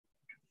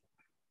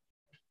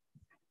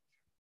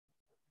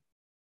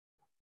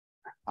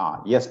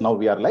Yes, now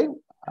we are live.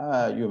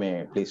 You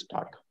may please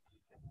start.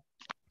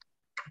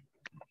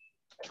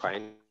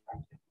 Fine.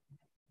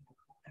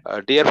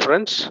 Dear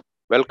friends,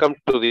 welcome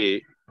to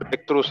the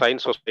Breakthrough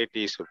Science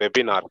Society's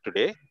webinar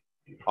today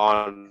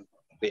on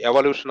the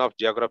evolution of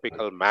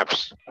geographical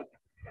maps.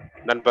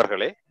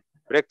 நண்பர்களே,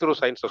 Breakthrough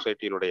Science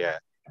Society-னுடைய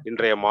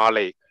இன்றைய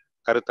மாலை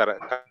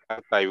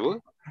கருத்தாய்வு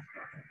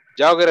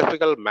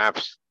geographical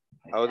maps,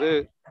 அதாவது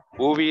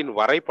பூமியின்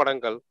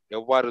வரைபடங்கள்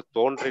எவ்வாறு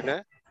தோன்றின,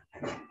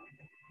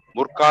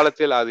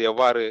 முற்காலத்தில் அது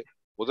எவ்வாறு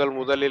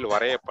முதலில்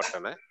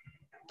வரையப்பட்டன,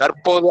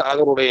 தற்போது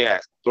அதனுடைய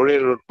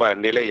தொழில்நுட்ப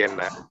நிலை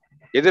என்ன,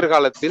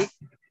 எதிர்காலத்தில்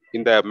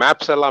இந்த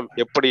மேப்ஸ் எல்லாம்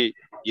எப்படி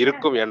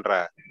இருக்கும் என்ற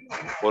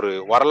ஒரு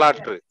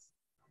வரலாற்று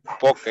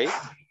போக்கை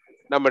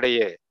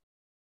நம்மிடையே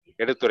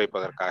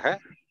எடுத்துரைப்பதற்காக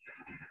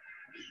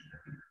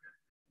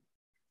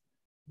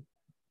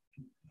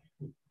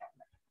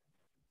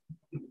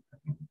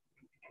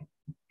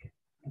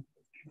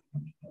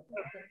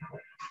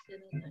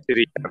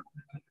ஸ்ரீ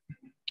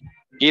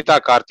கீதா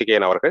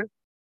கார்த்திகேயன் அவர்கள்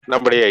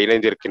நம்முடைய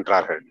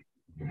இணைந்திருக்கின்றார்கள்.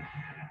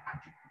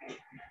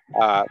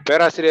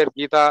 பேராசிரியர்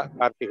கீதா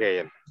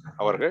கார்த்திகேயன்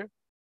அவர்கள்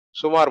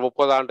சுமார்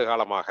 30 ஆண்டு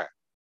காலமாக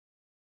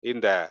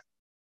இந்த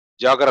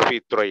ஜியோகிராபி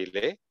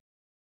துறையிலே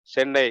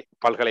சென்னை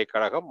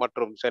பல்கலைக்கழகம்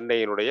மற்றும்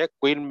சென்னையினுடைய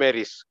குயின்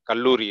மேரிஸ்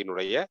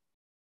கல்லூரியினுடைய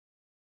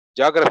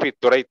ஜியோகிராபி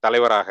துறை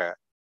தலைவராக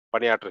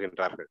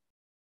பணியாற்றுகின்றார்கள்.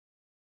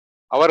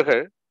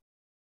 அவர்கள்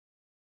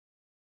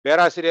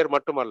பேராசிரியர்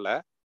மட்டுமல்ல,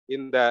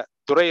 இந்த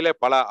துறையில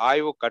பல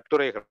ஆய்வு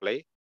கட்டுரைகளை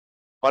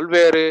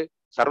பல்வேறு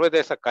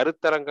சர்வதேச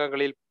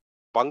கருத்தரங்கங்களில்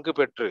பங்கு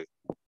பெற்று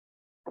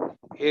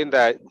இந்த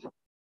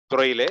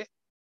துறையிலே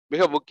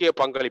மிக முக்கிய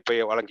பங்களிப்பை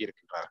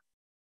வழங்கியிருக்கின்றார்.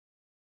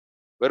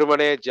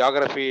 வெறுமனே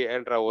ஜியோகிராபி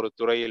என்ற ஒரு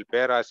துறையில்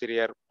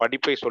பேராசிரியர்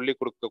படிப்பை சொல்லிக்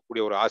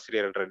கொடுக்கக்கூடிய ஒரு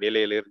ஆசிரியர் என்ற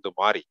நிலையிலிருந்து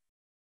மாறி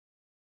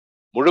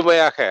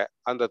முழுமையாக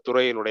அந்த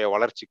துறையினுடைய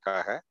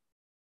வளர்ச்சிக்காக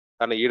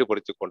தன்னை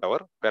ஈடுபடுத்திக்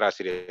கொண்டவர்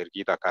பேராசிரியர்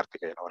கீதா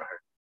கார்த்திகேயன்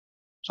அவர்கள்.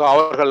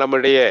 அவர்கள்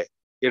நம்மிடையே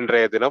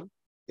இன்றைய தினம்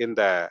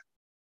இந்த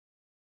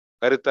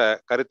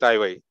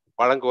கருத்தாய்வை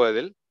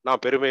வழங்குவதில்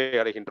நாம் பெருமை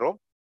அடைகின்றோம்.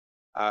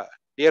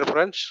 Dear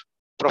friends,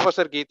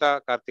 Professor Geetha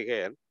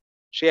Karthikeyan,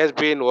 she has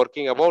been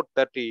working about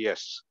 30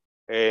 years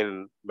in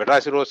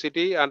Madras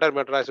University, under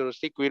Madras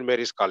University Queen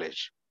Mary's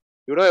College.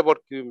 You know about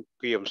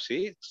QMC,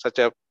 such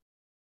a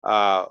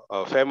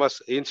famous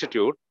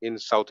institute in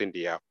South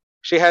India.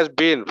 She has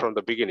been from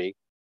the beginning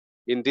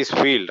in this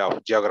field of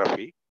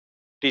geography,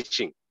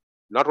 teaching.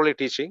 Not only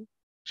teaching,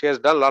 she has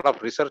done a lot of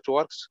research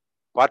works,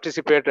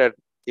 participated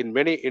in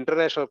many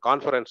international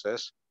conferences,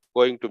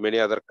 going to many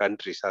other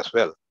countries as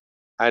well.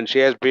 And she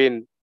has been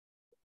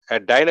a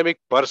dynamic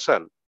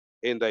person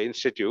in the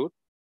institute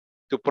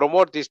to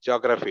promote this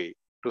geography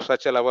to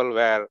such a level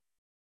where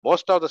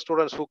most of the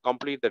students who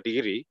complete the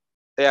degree,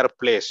 they are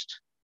placed.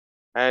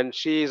 And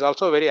she is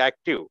also very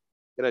active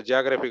in a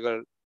geographical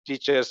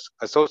teachers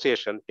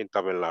association in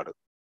Tamil Nadu.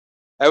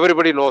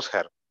 Everybody knows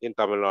her in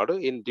Tamil Nadu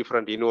in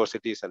different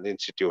universities and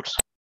institutes.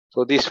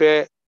 So this way,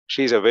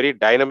 she is a very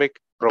dynamic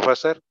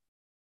professor,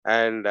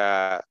 and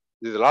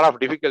there's a lot of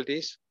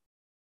difficulties.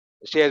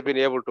 She has been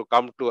able to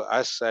come to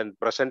us and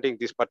presenting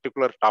this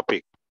particular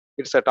topic.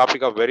 It's a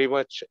topic of very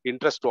much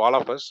interest to all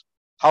of us,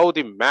 how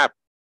the map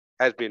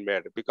has been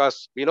made, because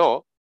we know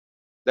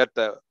that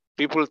the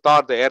people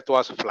thought the earth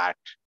was flat,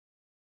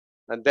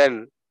 and then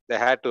they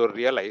had to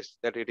realize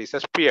that it is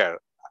a sphere,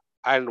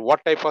 and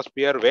what type of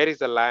sphere, where is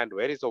the land,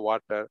 where is the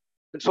water,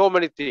 and so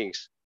many things.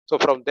 So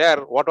from there,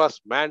 what was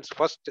man's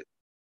first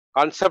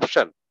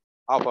conception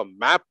of a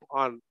map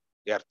on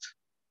earth?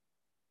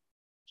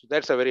 So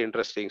that's a very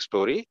interesting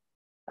story,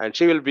 and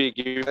she will be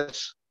giving us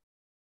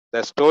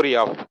the story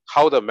of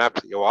how the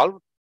maps evolved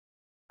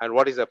and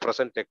what is the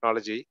present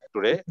technology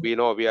today. We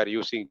know we are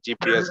using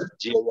GPS,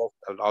 GIS,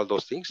 and all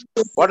those things.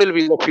 What will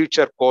be the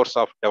future course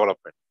of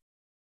development?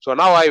 So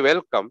now I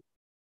welcome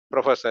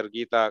Professor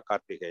Geetha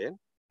Karthikeyan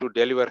to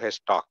deliver his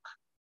talk.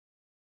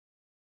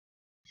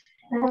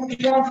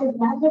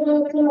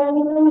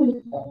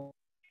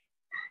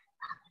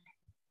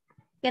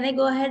 Can I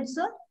go ahead,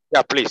 sir?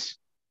 Yeah, please.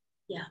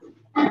 Yeah.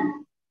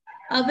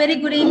 A very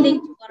good evening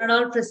to one and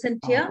all present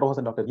here.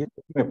 Professor Dr.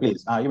 Geetha,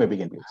 please, you may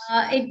begin, please.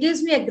 It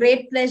gives me a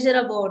great pleasure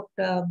about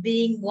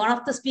being one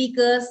of the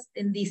speakers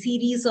in the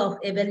series of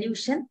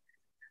evolution.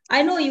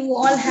 I know you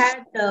all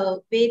had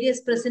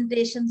various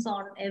presentations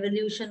on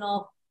evolution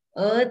of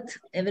Earth,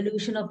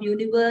 evolution of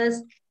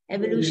universe,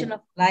 evolution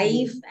of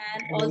life,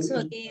 and also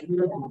again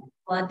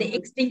the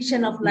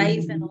extinction of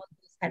life, and all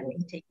those had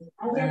been taking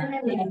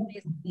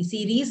place in the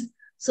series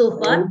so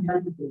far.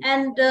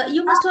 And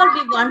you must all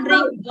be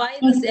wondering why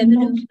this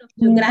evolution of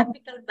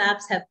geographical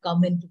maps have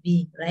come into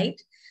being, right?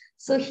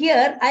 So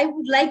here I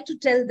would like to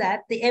tell that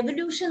the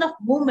evolution of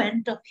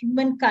movement of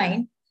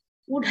humankind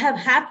would have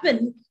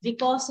happened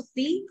because of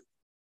the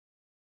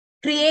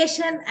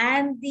creation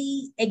and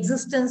the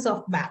existence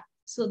of map.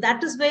 So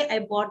that is why I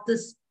brought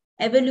this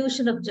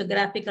evolution of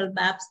geographical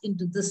maps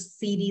into this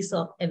series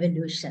of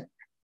evolution.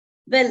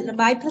 Well,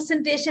 my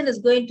presentation is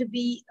going to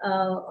be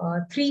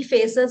 3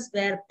 phases,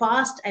 where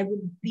past, I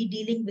would be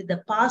dealing with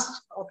the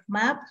past of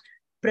map,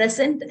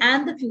 present,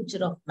 and the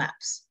future of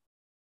maps.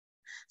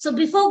 So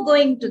before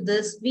going to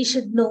this, we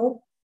should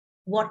know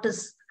what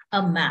is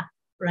a map,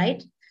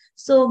 right?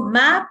 So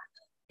map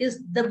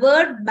is, the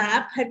word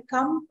map had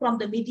come from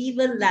the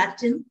medieval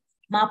Latin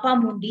mappa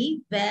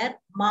mundi, where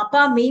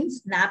mappa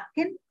means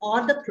napkin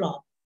or the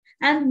cloth,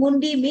 and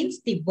mundi means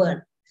the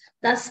world.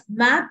 Thus,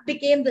 map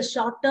became the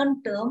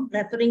shortened term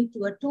referring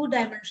to a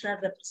 2-dimensional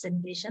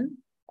representation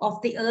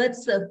of the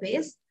Earth's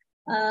surface,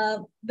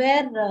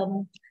 where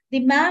the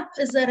map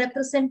is a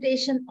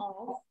representation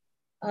of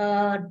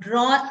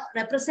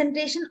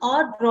representation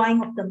or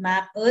drawing of the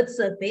map, Earth's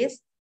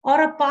surface,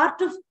 or a part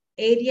of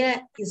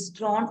area is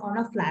drawn on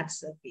a flat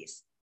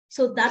surface.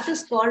 So that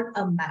is called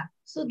a map.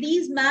 So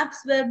these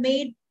maps were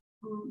made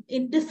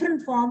in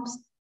different forms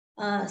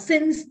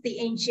since the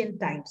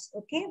ancient times,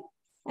 okay?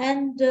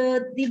 And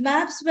the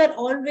maps were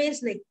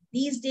always like,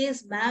 these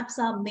days maps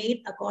are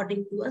made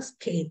according to a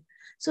scale.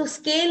 So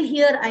scale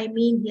here, I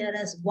mean here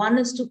as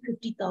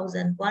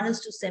 1:50,000,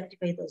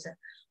 1:75,000.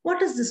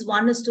 What is this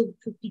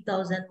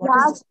 1:50,000?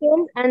 Large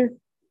scale and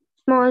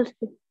small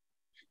scale.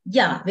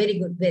 Yeah, very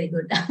good, very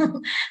good.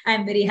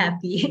 I'm very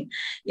happy.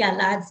 Yeah,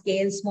 large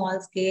scale, small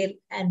scale,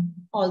 and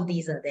all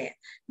these are there.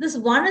 This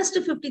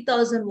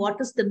 1:50,000,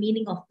 what is the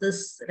meaning of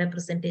this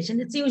representation?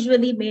 It's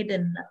usually made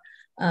in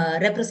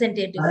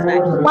representative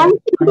fraction. 1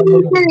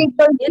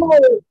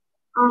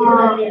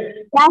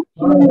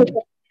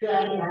 Yeah,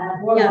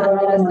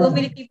 there are so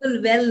many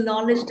people well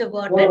knowledgeable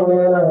about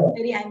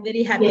it. I'm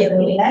very happy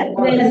about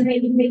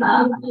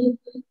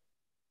it.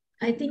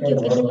 I think you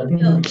can keep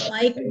your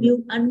mic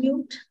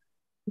unmute.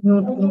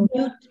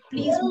 Mute,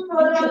 please.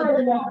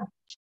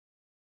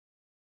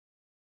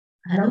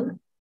 Hello.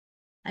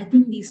 I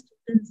think these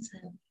students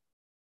have.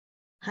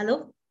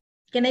 Hello.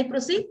 Can I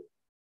proceed?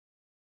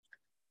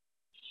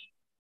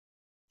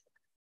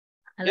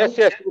 Hello?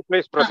 Yes,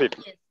 please proceed.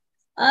 Yes.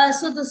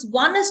 So this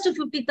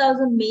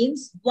 1:50,000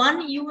 means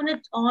 1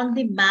 unit on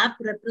the map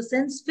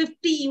represents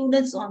 50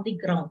 units on the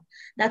ground.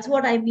 That's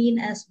what I mean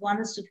as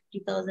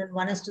 1:50,000,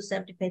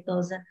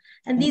 1:75,000.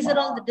 And these are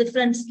all the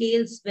different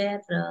scales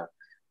where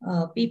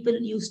people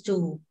used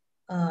to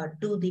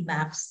do the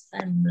maps.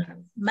 And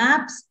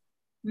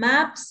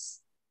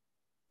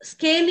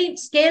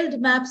scaled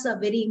maps are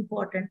very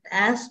important,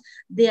 as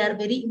they are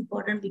very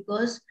important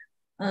because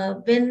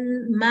when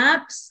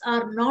maps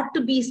are not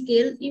to be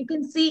scaled, you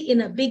can see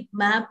in a big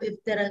map,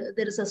 if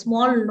there is a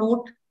small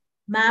note,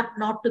 map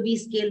not to be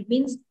scaled,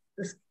 means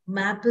the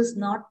map is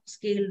not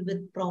scaled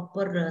with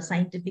proper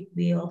scientific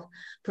way of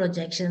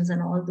projections,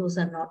 and all those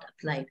are not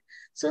applied.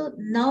 So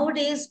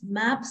nowadays,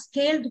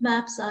 scaled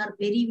maps are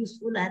very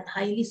useful and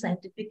highly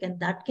scientific, and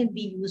that can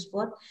be used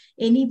for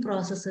any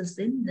processes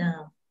in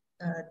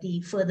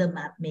the further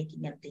map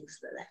making and things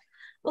like that.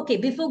 Okay,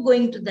 before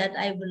going to that,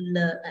 I will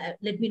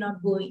let me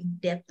not go in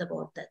depth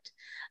about that.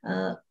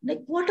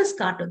 Like, what is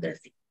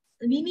cartography?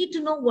 We need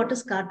to know what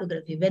is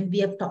cartography. When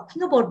we are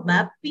talking about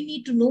map, we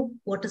need to know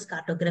what is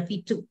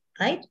cartography too,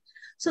 right?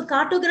 So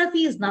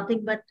cartography is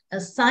nothing but a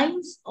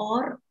science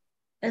or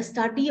a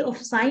study of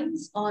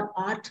science or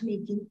art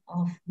making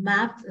of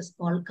maps is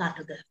called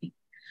cartography.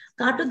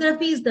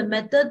 Cartography is the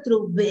method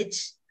through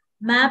which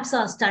maps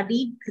are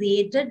studied,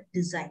 created,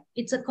 designed.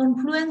 It's a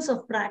confluence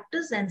of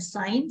practice and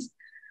science,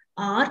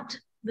 art,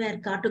 where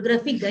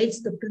cartography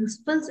guides the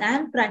principles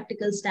and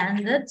practical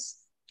standards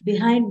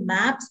behind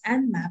maps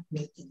and map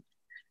making.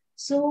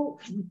 So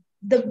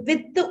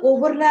with the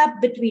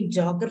overlap between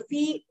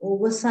geography,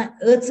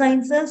 earth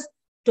sciences,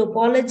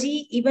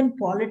 topology, even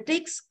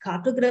politics,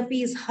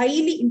 cartography is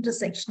highly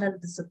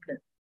intersectional discipline.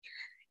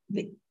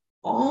 With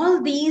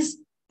all these,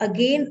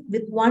 again,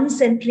 with one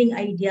centering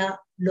idea,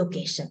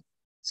 location.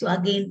 So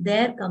again,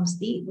 there comes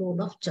the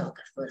role of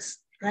geographers,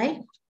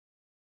 right?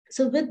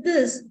 So with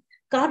this,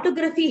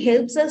 cartography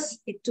helps us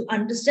to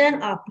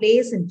understand our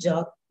place in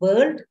the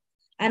world,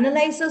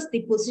 analyzes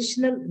the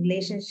positional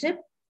relationship,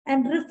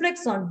 and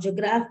reflects on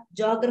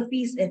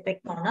geography's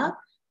effect on our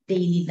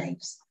daily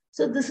lives.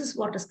 So this is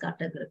what is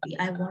cartography.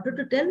 I wanted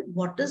to tell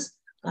what is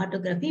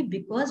cartography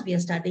because we are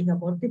studying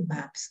about the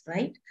maps,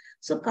 right?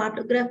 So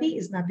cartography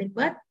is nothing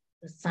but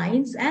the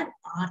science and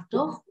art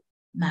of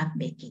map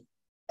making.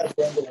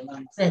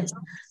 Well,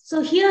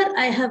 so here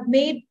I have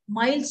made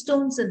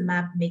milestones in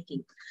map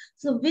making.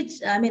 So these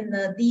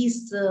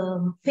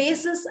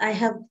phases I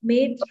have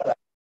made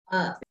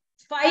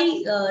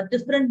 5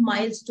 different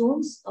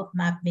milestones of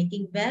map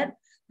making, where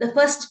the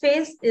first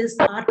phase is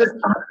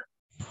artistic.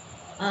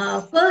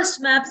 First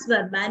maps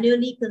were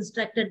manually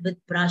constructed with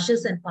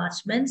brushes and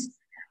parchments.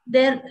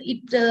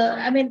 It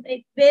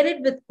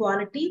varied with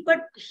quality,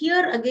 but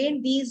here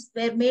again, these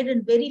were made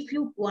in very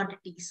few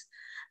quantities.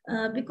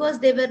 because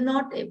we were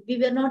not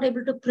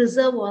able to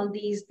preserve all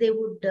these. They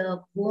would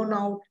burn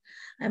out.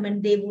 I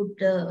mean, they would,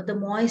 the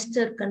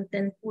moisture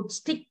content would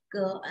stick,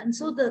 and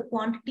so the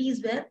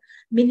quantities were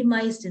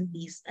minimized in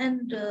these,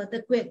 and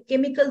the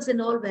chemicals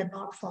and all were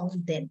not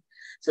found then.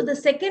 So the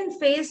second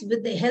phase,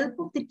 with the help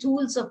of the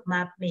tools of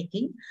map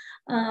making,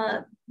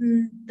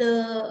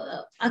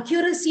 the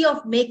accuracy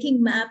of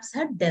making maps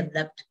had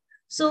developed.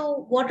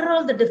 So what are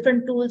all the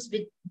different tools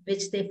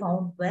which they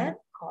found were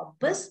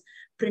compass,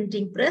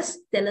 printing press,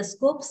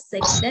 telescopes,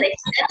 sextant,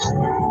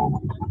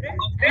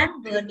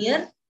 and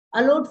vernier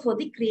allowed for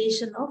the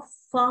creation of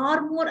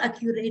far more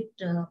accurate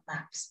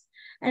maps.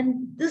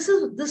 And this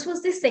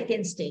was the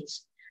second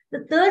stage.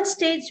 The third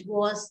stage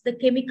was the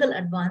chemical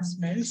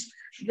advancements,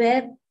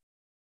 where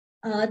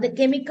the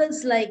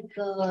chemicals like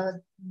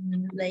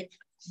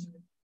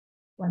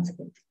one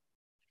second.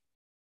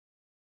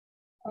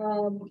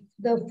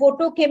 The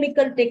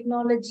photochemical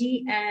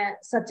technology,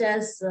 such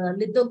as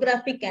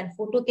lithographic and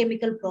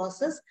photochemical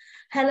process,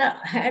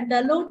 had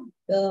allowed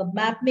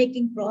map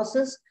making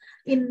process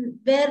in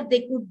where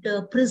they could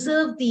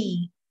preserve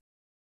the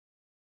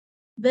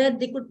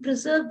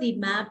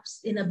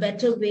maps in a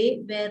better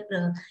way, where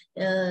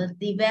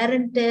the wear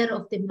and tear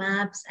of the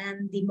maps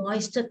and the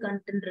moisture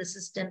content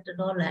resistant and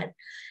all had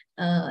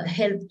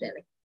helped.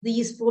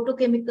 These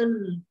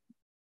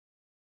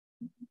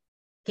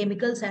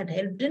chemicals had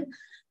helped in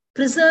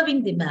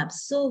preserving the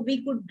maps. So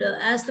we could,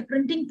 as the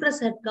printing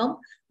press had come,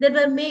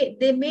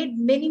 they made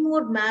many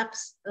more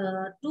maps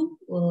to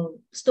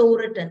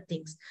store it and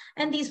things.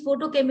 And these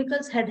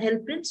photochemicals had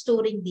helped in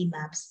storing the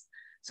maps.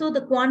 So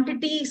the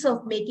quantities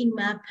of making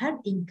map had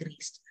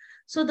increased.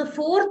 So the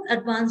fourth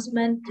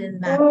advancement in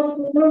map,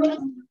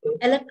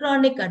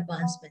 electronic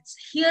advancements.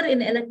 Here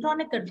in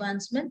electronic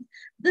advancement,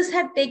 this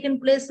had taken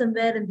place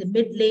somewhere in the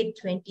mid-late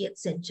 20th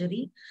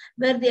century,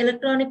 where the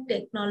electronic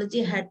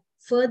technology had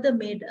further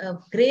made a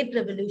great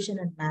revolution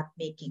in map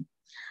making.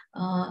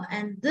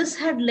 And this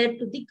had led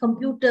to the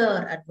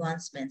computer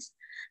advancements,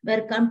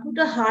 where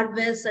computer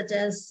hardware such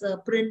as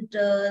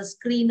printers,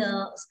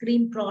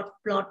 screen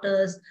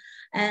plotters,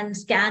 and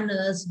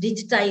scanners,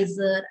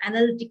 digitizer,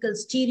 analytical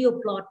stereo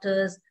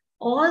plotters,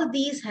 all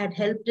these had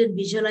helped in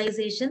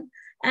visualization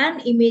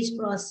and image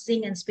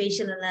processing and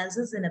spatial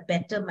analysis in a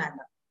better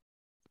manner.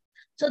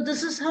 So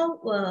this is how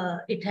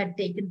it had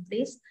taken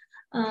place.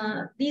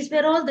 These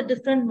were all the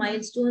different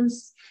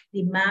milestones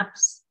the map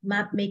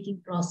making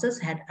process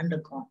had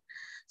undergone.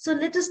 So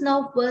let us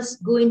now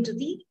first go into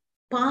the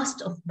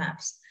past of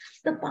maps.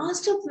 The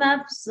past of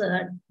maps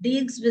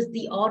deals with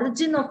the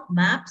origin of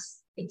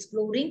maps,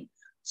 exploring,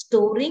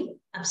 storing,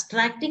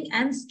 abstracting,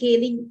 and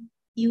scaling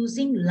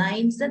using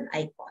lines and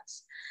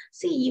icons.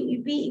 See,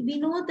 we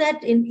know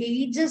that in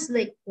ages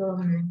like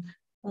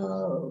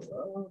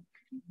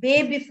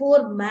way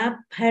before map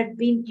had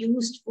been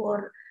used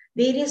for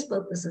various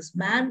purposes,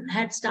 man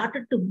had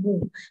started to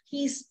move.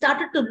 He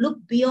started to look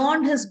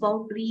beyond his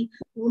boundary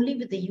only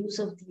with the use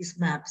of these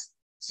maps.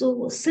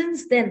 So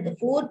since then, the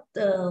 4th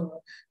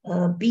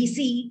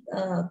BC,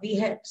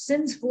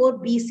 since 4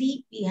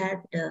 BC, we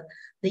had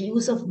the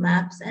use of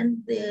maps,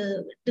 and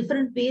the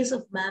different ways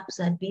of maps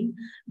had been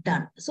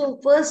done. So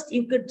first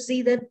you could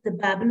see that the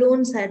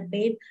Babylonians had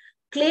made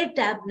clay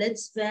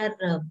tablets where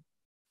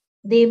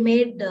they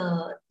made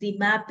the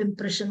map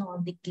impression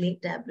on the clay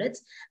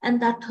tablets,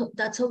 and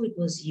that's how it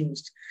was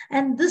used.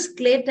 And this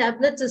clay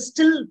tablets is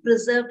still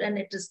preserved, and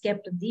it is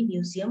kept in the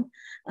museum,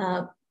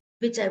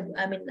 which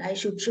I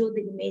should show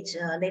the image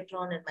later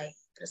on in my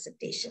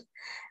presentation.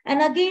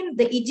 And again,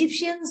 the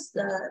Egyptians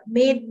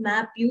made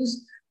map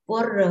use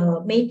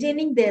for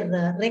maintaining their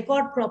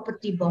record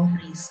property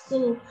boundaries.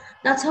 So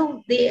that's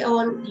how they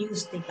all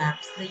used the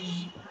maps. The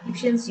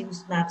Egyptians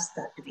used maps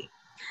that way.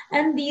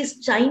 And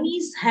these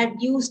Chinese had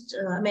used,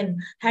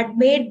 had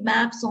made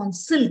maps on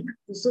silk.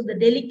 So the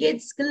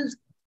delicate skills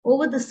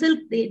over the silk,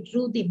 they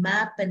drew the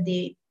map and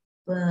they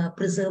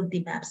preserved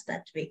the maps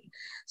that way.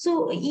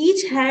 So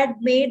each had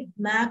made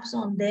maps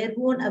on their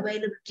own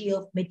availability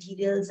of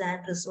materials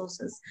and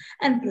resources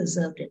and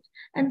preserved it.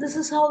 And this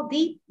is how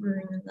the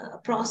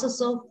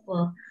process of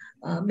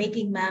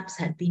making maps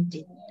had been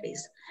taking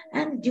place.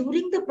 And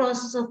during the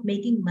process of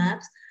making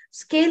maps,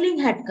 scaling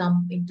had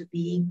come into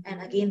being.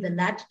 And again, the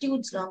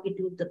latitudes,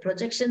 longitude, the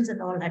projections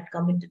and all had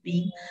come into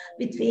being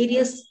with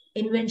various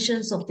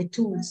inventions of the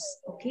tools,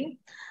 okay?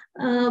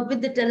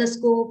 With the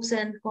telescopes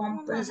and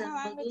compass and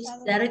all those,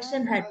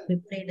 direction had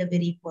played a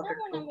very important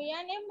role.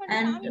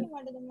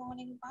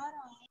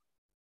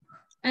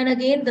 And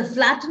again, the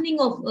flattening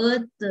of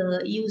Earth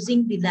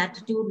using the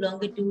latitude,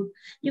 longitude,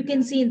 you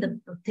can see in the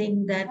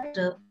thing that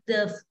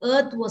the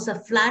Earth was a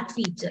flat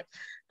feature.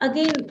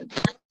 Again,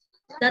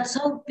 that's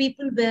how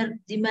people were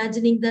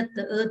imagining that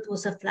the Earth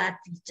was a flat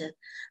feature.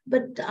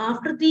 But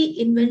after the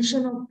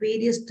invention of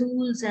various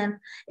tools and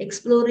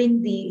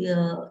exploring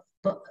their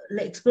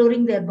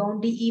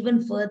boundary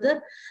even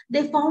further,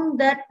 they found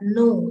that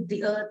no,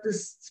 the Earth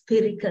is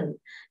spherical.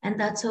 And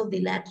that's how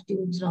the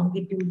latitudes,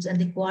 longitudes, and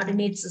the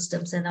coordinate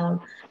systems and all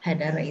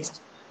had arisen.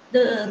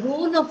 The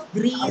role of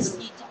Greece,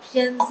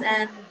 Egyptians,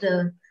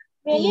 and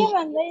the,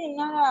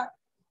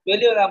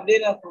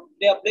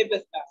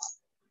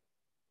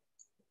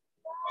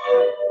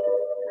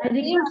 I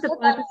request the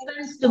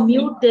participants to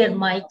mute their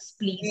mics,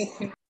 please.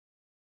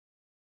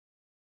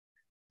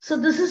 So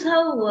this is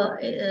how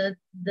the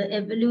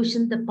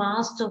evolution, the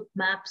past of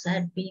maps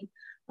had been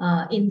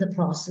in the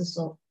process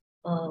of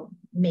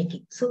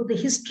making. So the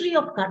history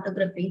of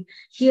cartography,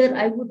 here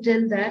I would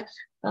tell that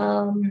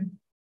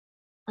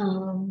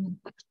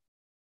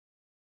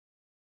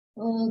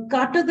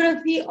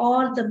cartography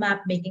or the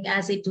map making,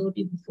 as I told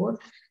you before,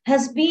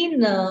 has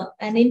been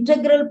an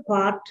integral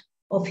part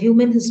of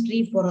human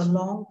history for a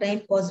long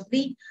time,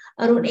 possibly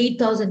around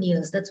 8,000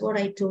 years. That's what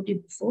I told you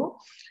before.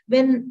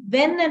 When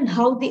and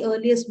how the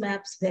earliest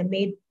maps were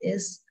made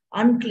is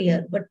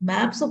unclear, but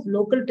maps of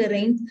local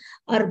terrains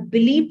are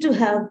believed to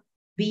have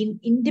been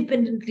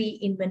independently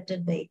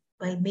invented by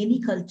many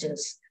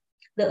cultures.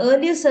 The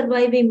earliest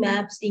surviving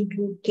maps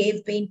include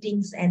cave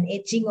paintings and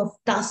etching of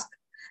tusk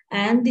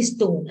and the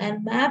stone,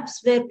 and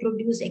maps were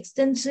produced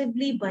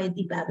extensively by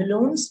the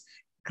Babylons,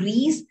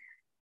 Greece,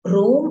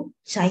 Rome,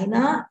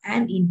 China,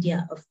 and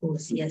India, of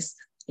course. Yes,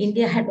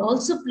 India had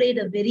also played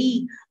a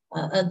very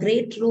a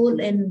great role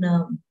in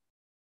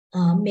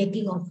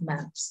making of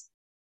maps.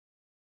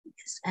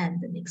 Yes,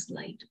 and the next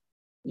slide.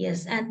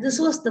 Yes, and this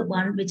was the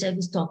one which I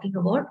was talking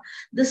about.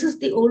 This is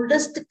the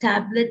oldest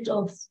tablet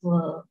of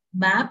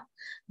map,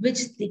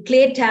 which the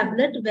clay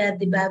tablet where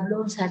the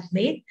Babylons had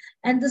made.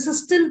 And this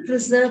is still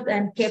preserved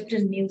and kept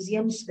in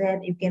museums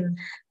where you can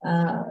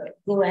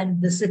go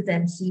and visit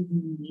and see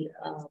the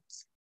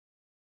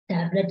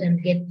tablet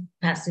and get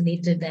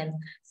fascinated and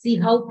see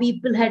how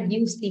people had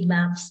used the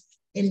maps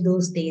in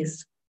those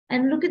days.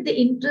 And look at the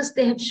interest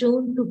they have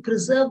shown to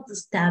preserve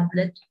this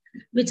tablet,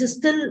 which is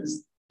still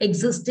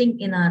existing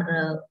in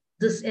our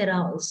this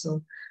era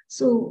also.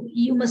 So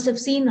you must have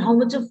seen how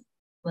much of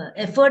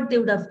effort they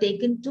would have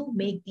taken to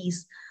make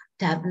these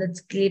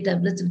tablets, clay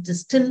tablets, which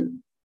is still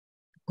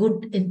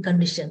good in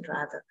condition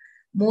rather.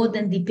 More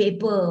than the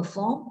paper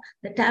form,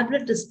 the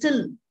tablet is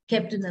still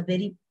kept in a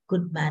very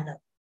good manner.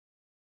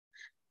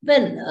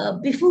 Well,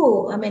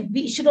 before, I mean,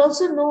 we should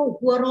also know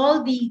who are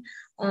all the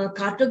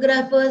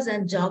cartographers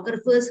and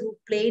geographers who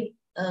played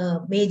a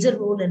major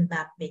role in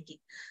map making.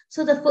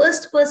 So the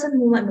first person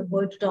whom I'm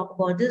going to talk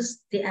about is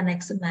the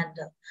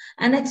Anaximander.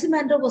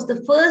 Anaximander was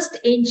the first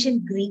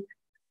ancient Greek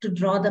to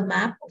draw the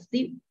map of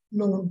the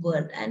known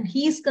world, and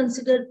he is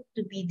considered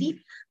to be the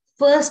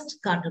first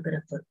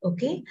cartographer.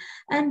 Okay,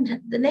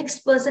 and the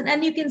next person,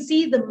 and you can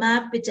see the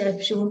map which I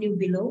have shown you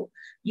below: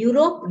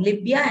 Europe,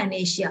 Libya, and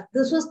Asia.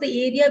 This was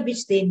the area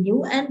which they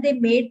knew, and they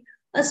made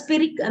a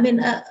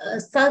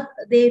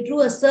they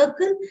drew a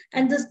circle,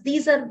 and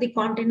these are the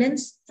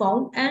continents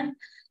found, and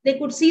they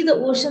could see the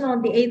ocean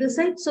on the either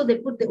side, so they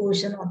put the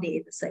ocean on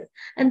the other side.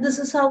 And this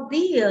is how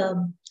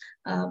the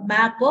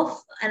map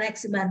of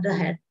Anaximander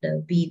had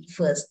been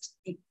first.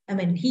 I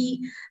mean,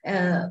 he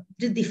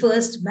did the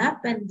first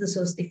map, and this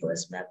was the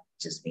first map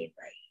which is made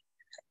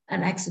by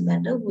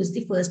Anaximander, who was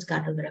the first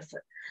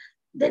cartographer.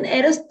 Then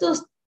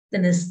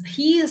Eratosthenes,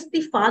 he is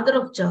the father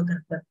of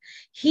geographer.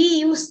 He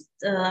used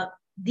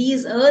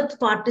these earth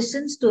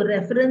partitions to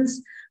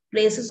reference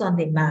places on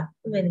the map.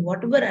 When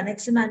whatever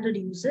Anaximander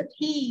used it,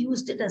 he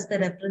used it as the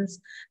reference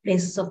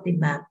places of the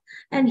map.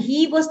 And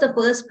he was the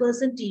first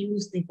person to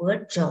use the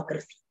word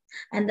geography.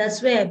 And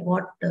that's where I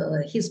brought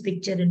his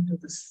picture into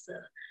this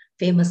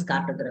famous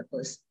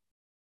cartographers.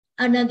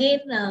 And again,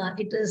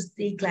 it is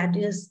the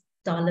Claudius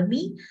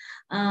Ptolemy.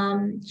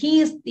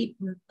 He is the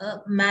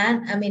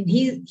man, I mean,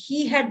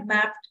 he had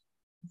mapped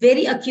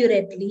very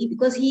accurately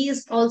because he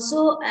is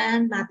also a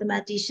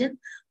mathematician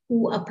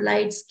who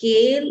applied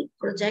scale,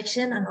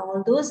 projection, and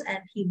all those, and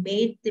he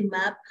made the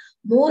map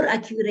more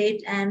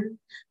accurate, and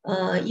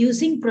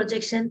using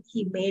projection,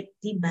 he made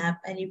the map.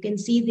 And you can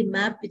see the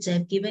map which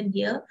I've given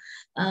here.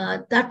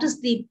 That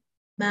is the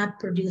map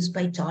produced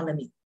by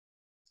Ptolemy.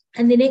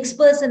 And the next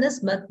person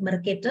is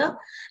Mercator.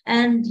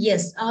 And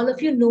yes, all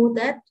of you know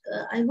that.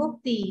 I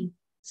hope the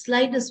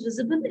slide is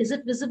visible. Is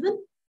it visible?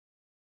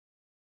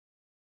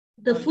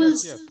 The full,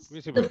 yes,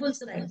 the full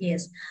slide,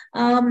 yes.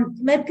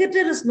 Mercator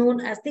is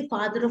known as the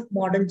father of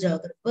modern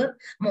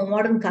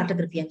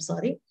cartography, I'm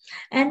sorry.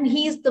 And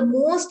he is the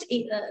most,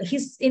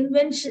 his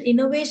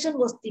innovation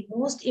was the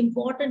most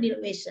important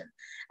innovation.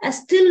 As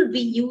still we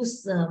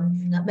use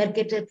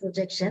Mercator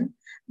projection,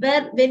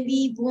 where when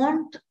we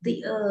want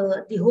the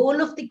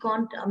whole of the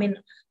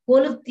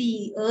whole of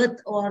the earth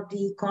or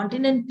the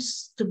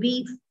continents to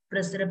be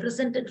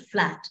represented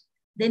flat,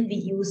 then we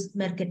use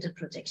Mercator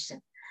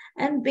projection.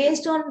 And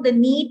based on the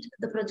need,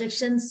 the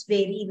projections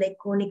vary, like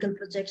conical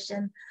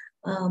projection,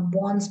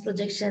 Bond's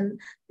projection.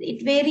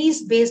 It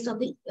varies based on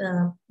the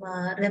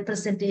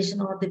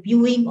representation or the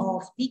viewing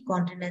of the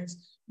continents.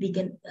 We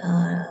can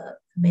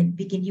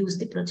we can use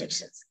the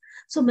projections.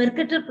 So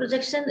Mercator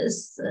projection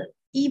is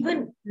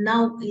even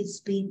now it's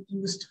been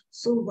used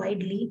so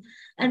widely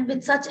and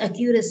with such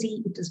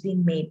accuracy it has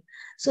been made.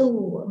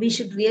 So we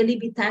should really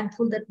be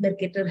thankful that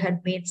Mercator had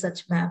made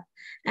such map.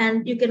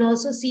 And you can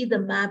also see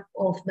the map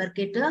of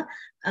Mercator,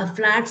 a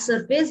flat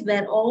surface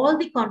where all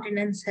the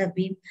continents have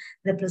been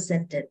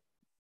represented.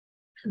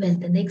 Well,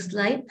 the next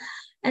slide.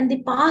 And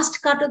the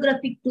past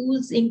cartographic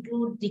tools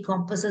include the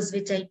compasses,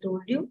 which I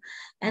told you,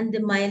 and the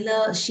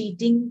Mylar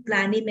sheeting,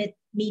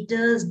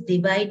 planimeters,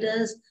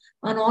 dividers,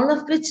 and all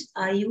of which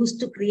are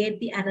used to create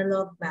the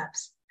analog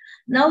maps.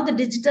 Now the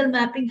digital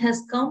mapping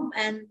has come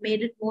and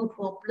made it more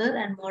popular,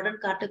 and modern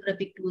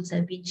cartographic tools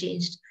have been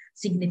changed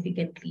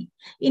significantly.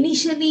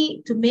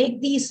 Initially, to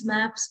make these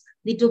maps,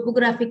 the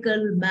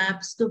topographical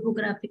maps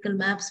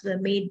were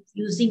made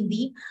using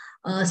the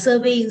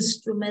survey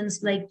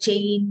instruments like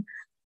chain,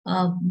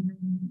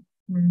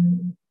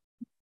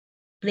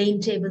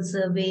 plane table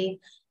survey,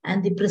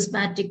 and the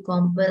prismatic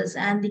compass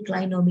and the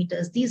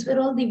clinometers. These were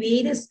all the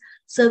various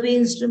survey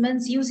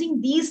instruments. Using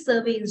these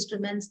survey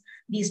instruments,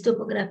 these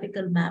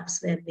topographical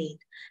maps were made.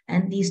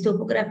 And these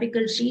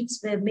topographical sheets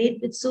were made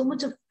with so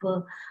much of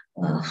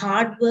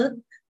hard work,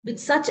 with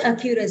such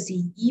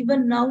accuracy.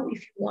 Even now,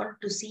 if you want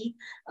to see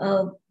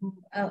a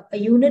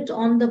unit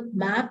on the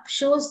map,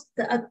 shows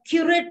the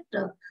accurate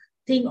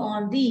thing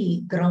on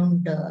the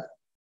ground,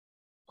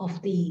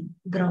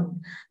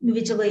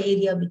 whichever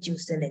area which you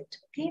select.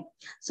 Okay,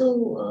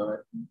 so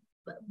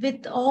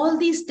with all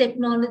these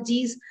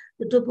technologies,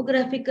 the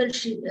topographical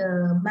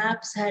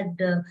maps had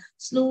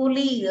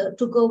slowly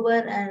took over,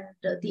 and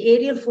the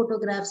aerial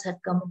photographs had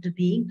come into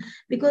being,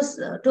 because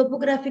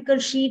topographical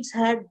sheets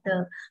had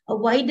a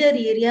wider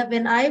area.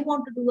 When I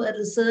want to do a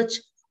research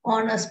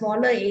on a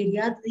smaller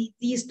area,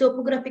 these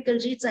topographical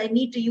sheets, I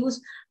need to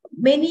use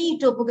many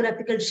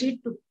topographical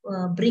sheets to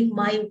bring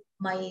my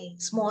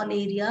small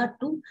area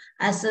to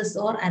assess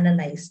or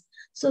analyze.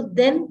 So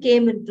then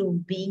came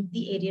into being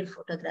the aerial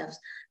photographs,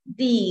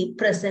 the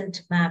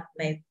present map.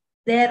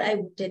 There I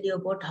would tell you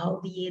about how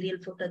the aerial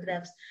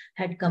photographs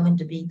had come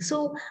into being.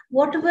 So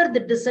whatever the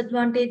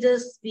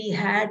disadvantages we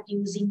had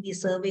using the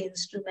survey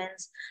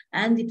instruments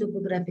and the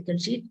topographical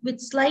sheet,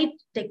 with slight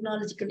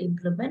technological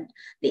improvement,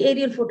 the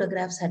aerial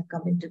photographs had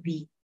come into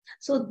being.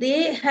 So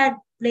they had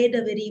played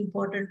a very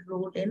important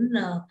role in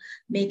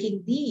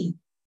making the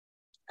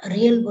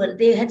real world.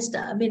 They had,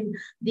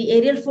 the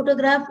aerial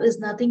photograph is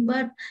nothing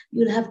but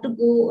you'll have to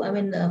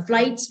go,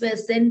 flights were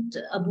sent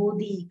above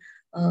the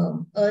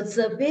Earth's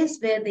surface,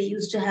 where they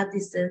used to have the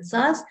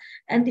sensors,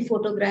 and the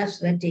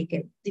photographs were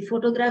taken. The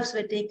photographs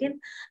were taken.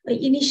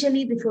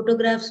 Initially, the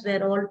photographs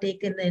were all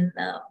taken in,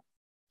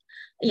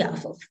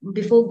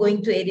 before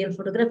going to aerial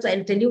photographs,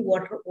 I'll tell you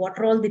what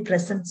are all the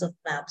presence of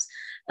maps.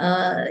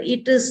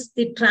 It is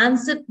the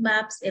transit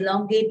maps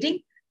elongating,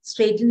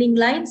 straightening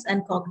lines,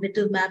 and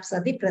cognitive maps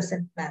are the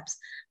present maps.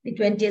 The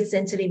 20th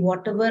century,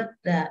 whatever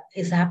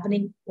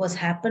was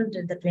happened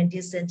in the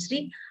 20th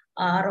century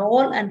are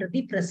all under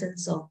the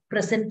present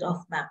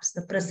of maps,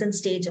 the present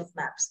stage of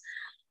maps.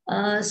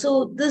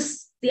 So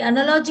the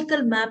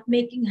analogical map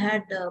making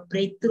had a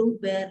breakthrough,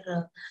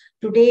 where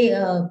today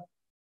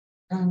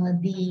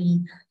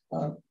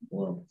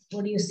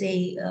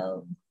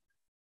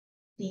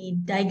the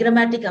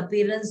diagrammatic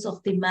appearance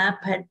of the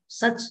map had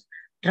such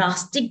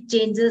drastic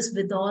changes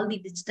with all the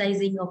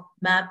digitizing of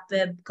map,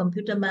 web,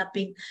 computer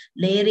mapping,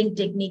 layering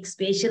techniques,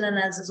 spatial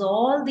analysis.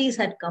 All these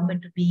had come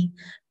into being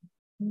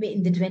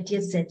in the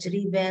 20th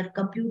century, where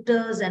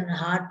computers and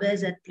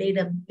hardwares had played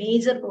a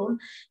major role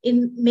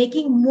in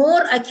making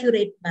more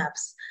accurate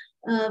maps.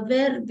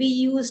 Where we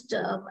used,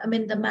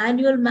 the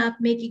manual map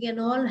making and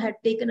all had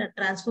taken a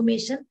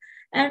transformation,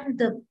 and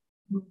the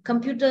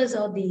computers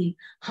or the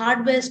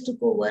hardwares took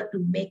over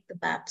to make the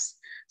maps.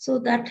 So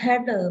that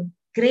had a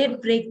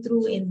great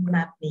breakthrough in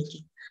map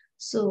making.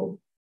 So,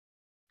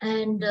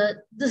 and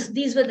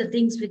these were the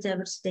things which I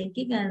was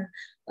thinking. And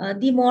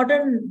the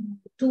modern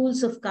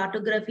tools of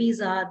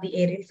cartographies are the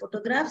aerial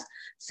photographs,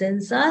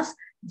 sensors,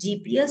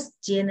 GPS,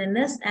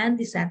 GNSS, and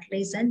the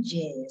satellites and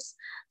GIS.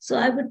 So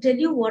I would tell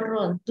you what are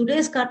all.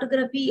 Today's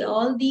cartography,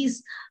 all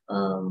these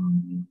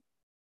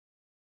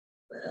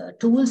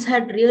tools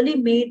had really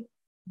made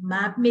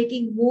map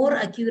making more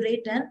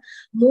accurate and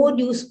more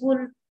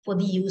useful for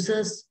the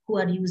users who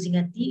are using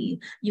at the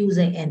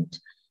user end.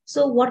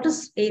 So what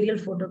is aerial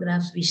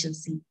photographs we shall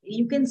see?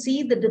 You can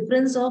see the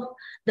difference of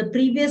the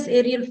previous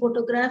aerial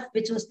photograph,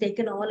 which was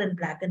taken all in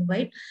black and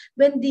white.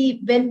 When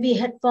we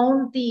had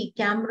found the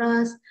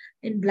cameras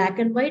in black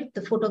and white,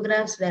 the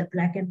photographs were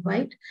black and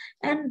white.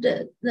 And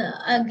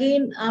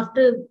again,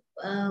 after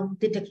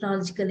the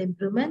technological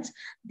improvements,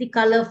 the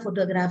color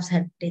photographs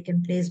had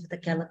taken place with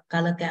the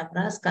color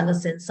cameras, color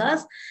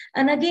sensors.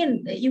 And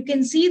again, you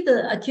can see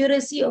the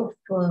accuracy of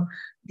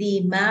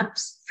the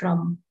maps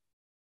from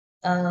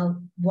a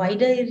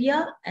wider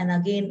area and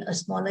again a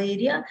smaller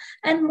area,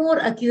 and more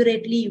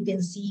accurately you can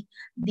see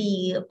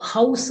the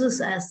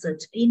houses as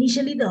such.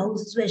 Initially the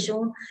houses were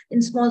shown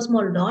in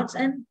small dots,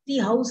 and the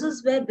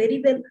houses were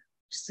very well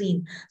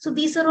seen. So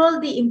these are all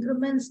the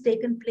improvements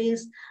taken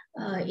place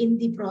in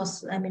the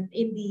process,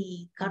 in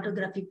the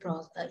cartography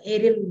process,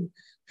 aerial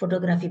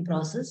photography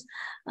process.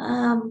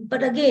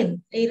 But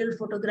again, aerial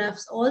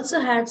photographs also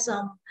had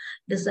some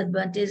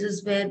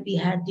disadvantages where we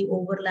had the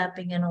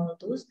overlapping and all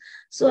those.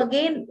 So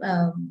again,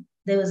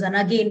 there was an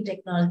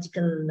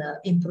technological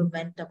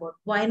improvement about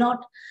why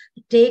not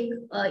take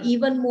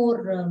even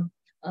more,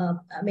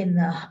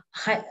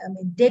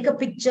 take a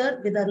picture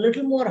with a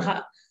little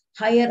more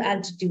higher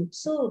altitude.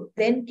 So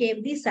then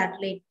came the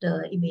satellite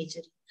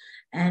imagery.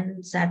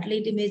 And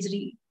satellite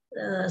imagery,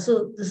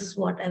 so this is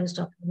what I was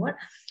talking about.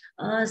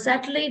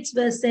 Satellites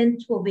were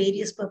sent for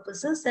various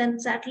purposes, and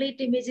satellite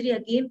imagery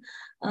again,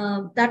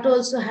 that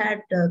also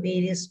had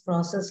various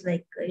process.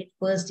 Like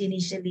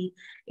initially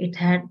it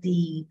had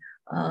the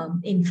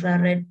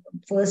infrared,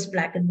 first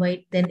black and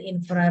white, then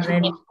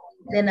infrared,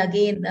 then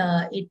again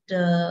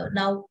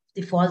now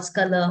the false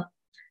color,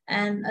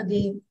 and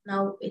again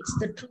now it's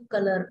the true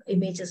color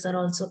images are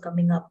also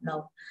coming up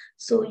now.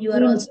 So you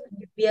are also,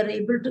 we are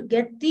able to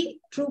get the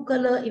true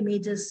color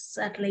images,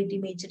 satellite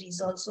imageries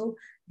also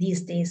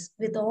these days.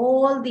 With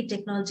all the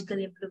technological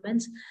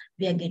improvements,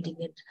 we are getting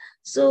it.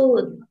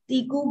 So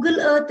the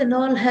Google Earth and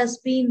all has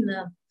been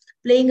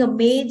playing a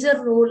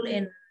major role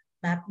in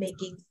map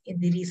making in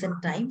the recent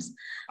times.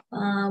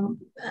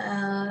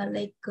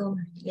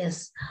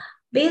 Yes,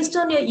 based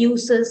on your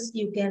uses,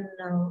 you can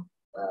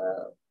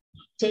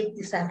take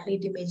the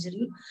satellite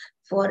imagery.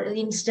 For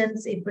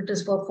instance, if it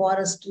is for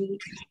forestry,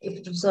 if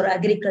it is for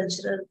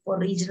agricultural, for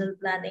regional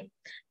planning,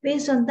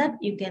 based on that,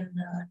 you can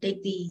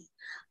take the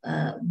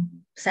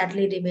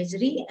satellite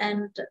imagery,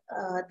 and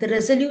the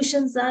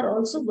resolutions are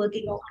also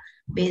working out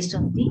based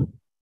on the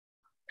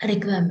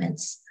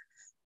requirements.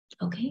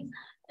 Okay,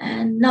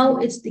 and now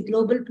it's the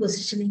global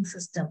positioning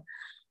system.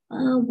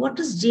 What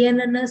is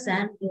GNSS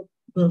and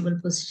global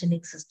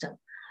positioning system?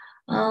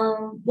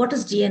 What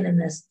is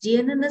GNSS?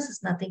 GNSS is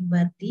nothing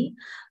but the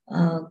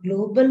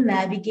global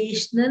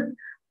navigational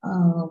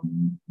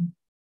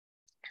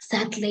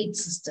satellite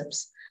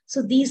systems.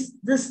 So this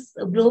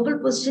global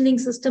positioning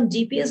system,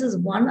 GPS, is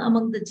one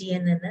among the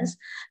GNSS,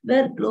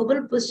 where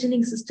global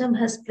positioning system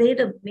has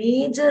played a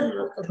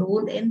major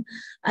role in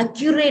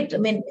accurate,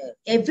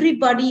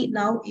 everybody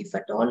now, if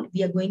at all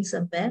we are going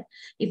somewhere,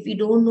 if we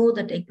don't know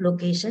the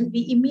location,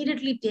 we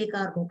immediately take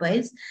our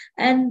mobiles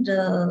and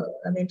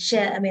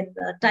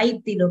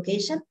type the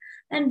location,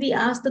 and we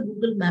ask the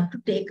Google Map to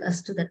take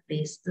us to that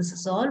place. This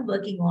is all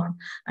working on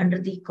under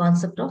the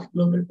concept of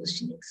global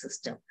positioning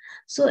system.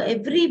 So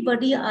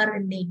everybody are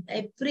in need.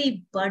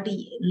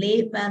 Everybody,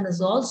 layman, is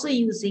also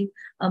using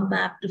a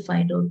map to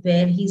find out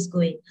where he's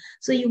going.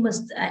 So you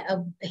must,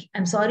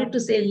 I'm sorry to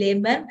say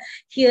layman,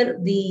 here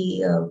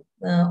the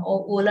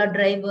Ola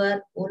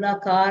driver, Ola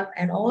car,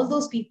 and all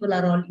those people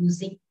are all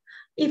using.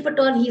 If at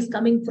all he's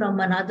coming from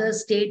another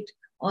state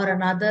or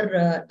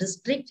another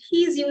district,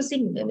 he's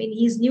using,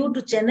 he's new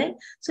to Chennai,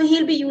 so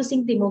he'll be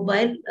using the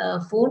mobile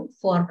phone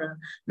for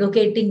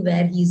locating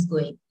where he's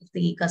going. If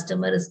the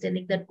customer is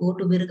telling that go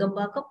to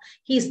Virugambakam,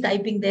 he's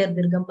typing there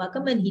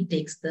Virugambakam, and he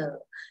takes the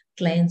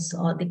clients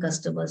or the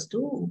customers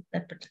to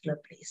that particular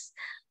place.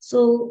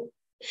 So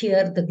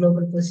here the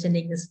global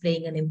positioning is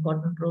playing an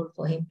important role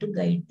for him to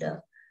guide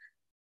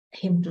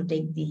him to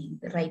take the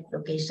right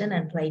location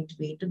and right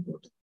way to go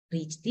to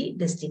reach the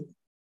destination.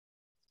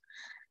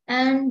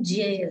 And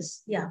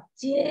GIS,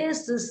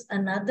 GIS is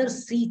another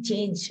sea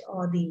change,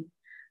 or the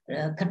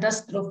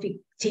catastrophic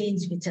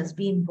change which has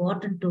been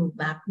brought into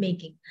map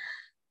making.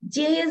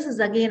 GIS is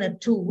again a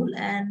tool,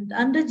 and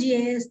under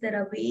GIS there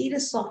are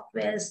various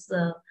softwares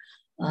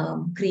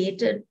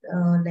created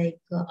like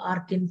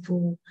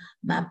ArcInfo,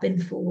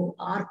 MapInfo,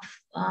 all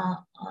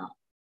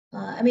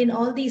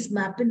these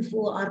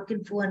MapInfo,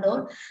 ArcInfo, and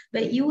all were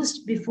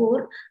used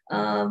before,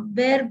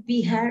 where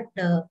we had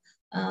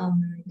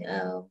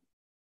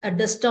a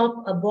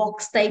desktop, a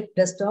box type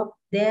desktop.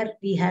 There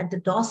we had the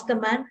DOS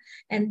command,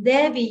 and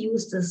there we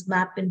used this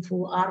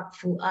MapInfo,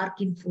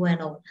 ArcInfo,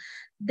 and all.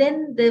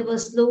 Then there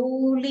was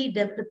slowly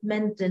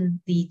development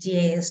in the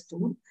GIS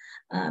tool,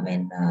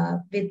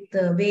 with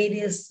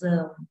various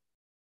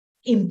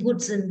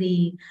inputs in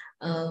the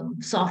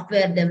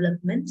software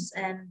developments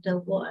and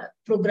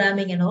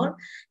programming and all.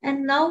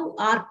 And now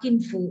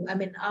ArcInfo,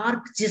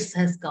 ArcGIS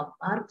has come.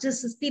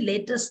 ArcGIS is the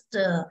latest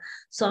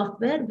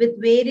software with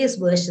various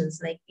versions.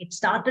 Like it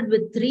started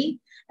with 3,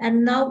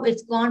 and now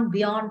it's gone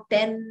beyond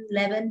 10,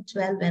 11,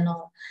 12, and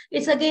all.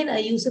 It's again a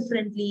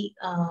user-friendly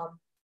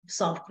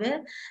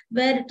software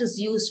where it is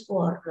used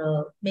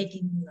for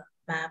making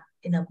map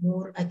in a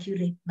more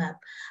accurate map.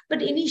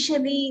 But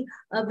initially,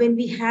 when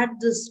we had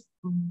this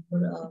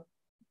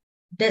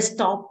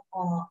desktop,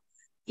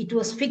 it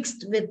was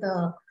fixed with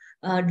a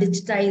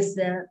digitized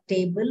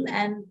table,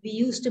 and we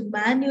used to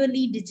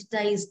manually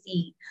digitize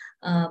the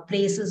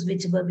places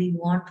whichever we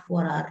want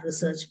for our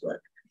research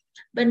work.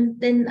 But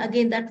then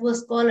again, that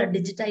was called a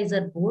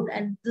digitizer board,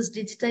 and this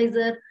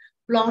digitizer,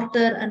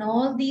 plotter, and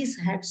all these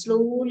had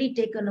slowly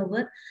taken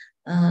over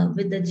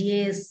with the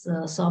GIS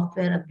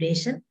software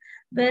updation.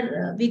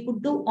 where we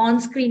could do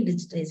on-screen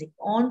digitizing.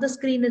 On the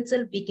screen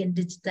itself, we can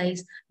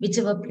digitize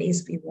whichever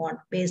place we want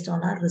based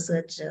on our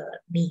research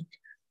need.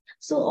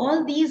 So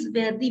all these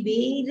were the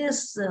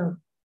various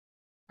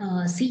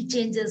sea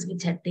changes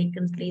which had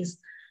taken place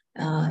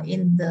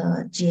in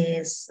the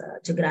GIS,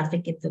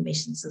 Geographic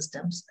Information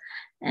Systems.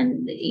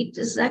 And it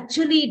is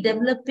actually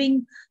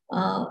developing,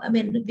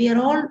 we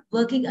are all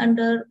working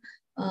under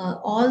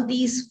all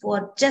these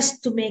for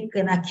just to make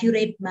an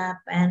accurate map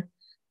and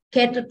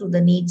cater to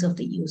the needs of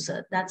the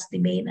user. That's the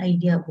main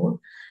idea about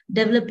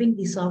developing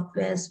the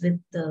softwares with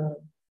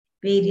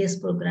various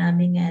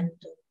programming and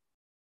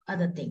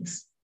other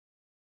things.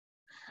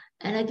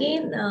 And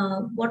again,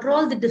 what are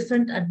all the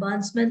different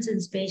advancements in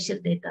spatial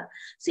data?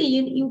 See,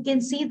 you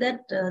can see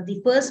that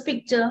the first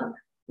picture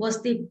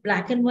was the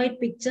black and white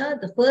picture,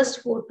 the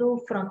first photo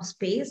from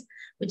space,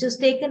 which was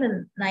taken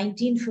in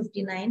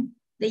 1959.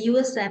 The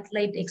US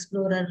Satellite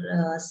Explorer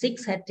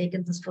 6 had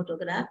taken this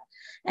photograph.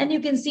 And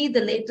you can see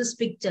the latest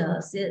picture,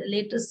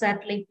 latest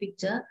satellite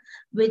picture,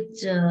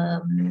 which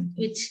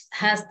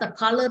has the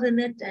color in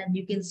it, and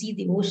you can see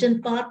the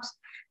ocean parts,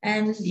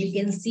 and you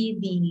can see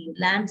the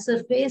land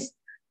surface,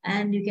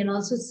 and you can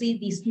also see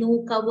the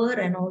snow cover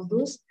and all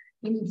those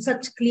in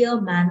such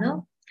clear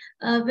manner,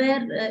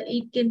 where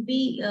it can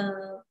be,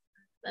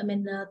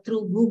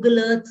 through Google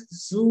Earth,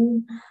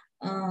 Zoom,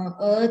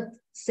 Earth,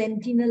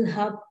 Sentinel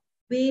Hub,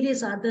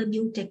 various other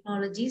new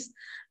technologies.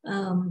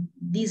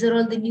 These are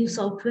all the new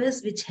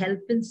softwares which help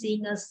in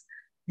seeing us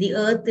the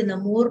Earth in a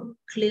more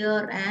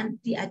clear and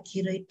the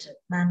accurate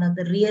manner.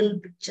 The real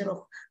picture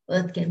of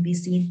Earth can be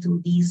seen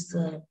through these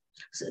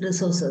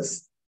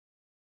resources.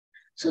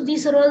 So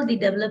these are all the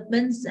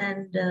developments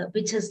and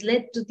which has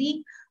led to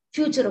the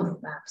future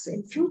of maps.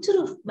 In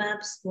future of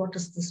maps, what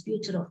is this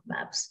future of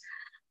maps?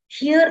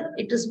 Here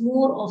it is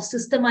more of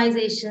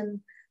systemization,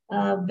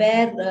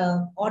 where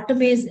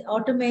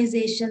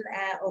automation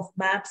of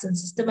maps and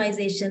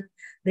systemization,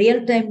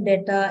 real-time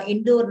data,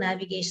 indoor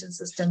navigation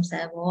systems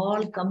have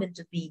all come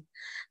into being.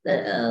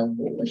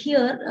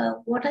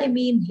 What I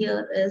mean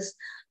here is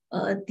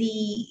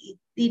the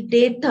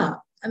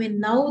data.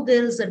 Now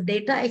there is a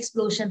data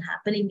explosion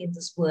happening in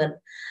this world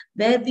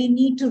where we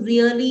need to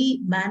really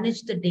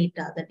manage the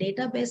data. The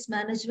database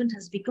management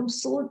has become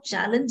so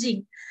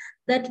challenging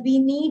that we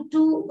need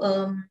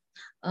to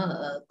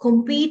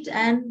compete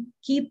and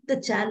keep the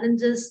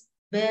challenges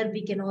where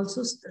we can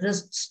also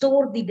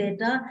store the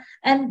data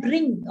and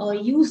bring or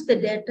use the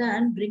data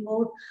and bring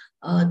out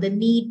the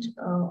need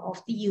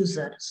of the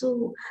user.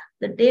 So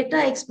the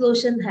data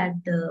explosion had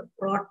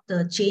brought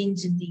the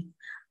change in the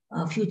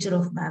future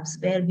of maps,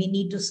 where we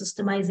need to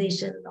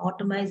systemization,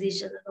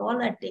 automation, and all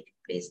had taken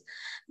place,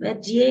 where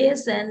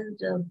GIS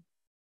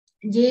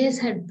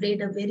had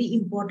played a very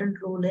important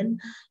role in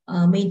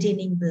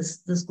maintaining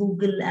this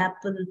Google,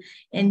 Apple,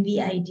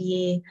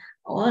 NVIDIA,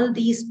 all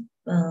these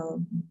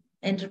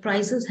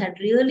enterprises had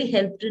really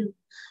helped in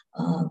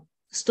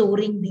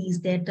storing these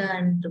data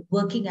and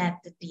working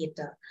at the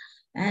data.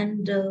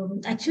 And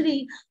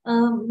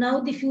now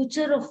the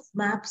future of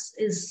maps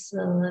is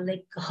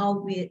like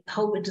how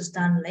it is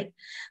done. Like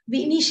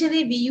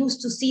initially we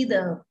used to see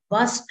the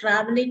bus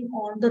traveling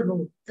on the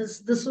road.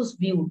 This was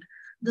viewed.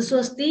 This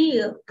was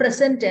the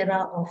present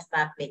era of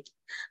map making.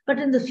 But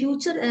in the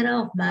future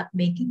era of map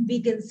making,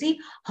 we can see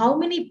how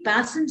many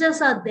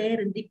passengers are there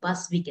in the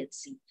bus. We can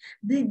see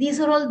these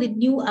are all the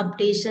new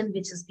updation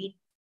which has been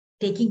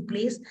taking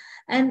place.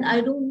 And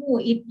I don't know,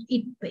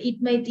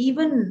 it might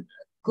even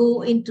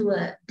go into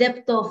a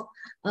depth of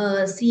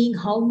seeing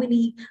how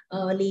many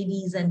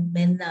ladies and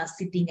men are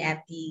sitting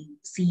at the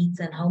seats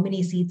and how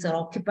many seats are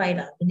occupied,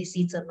 how many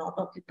seats are not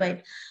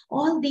occupied.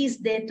 All these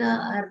data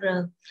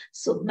are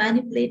so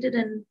manipulated,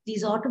 and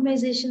these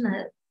automation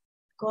have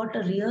got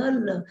a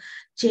real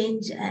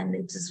change, and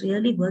it is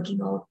really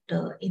working out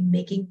in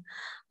making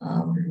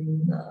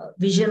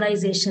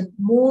visualization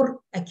more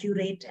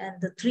accurate.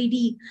 And the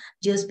 3D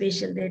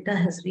geospatial data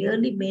has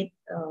really made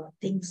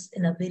things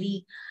in a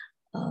very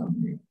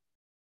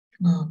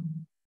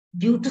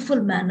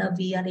beautiful manner.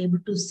 We are able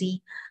to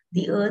see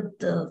the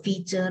Earth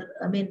feature.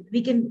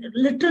 We can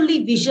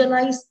literally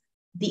visualize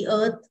the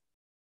Earth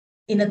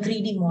in a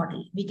 3D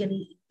model.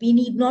 We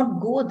need not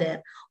go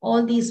there.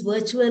 All these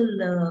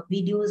virtual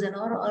videos and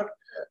all are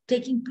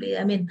taking place.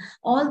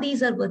 All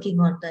these are working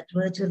on that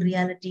virtual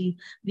reality,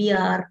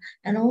 VR,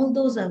 and all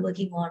those are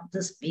working on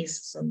this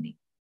basis only.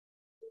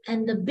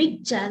 And the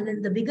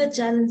bigger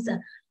challenge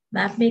that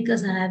map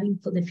makers are having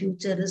for the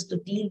future is to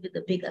deal with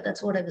the bigger.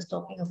 That's what I was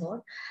talking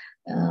about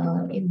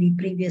in the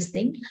previous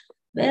thing,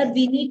 where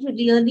we need to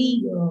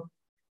really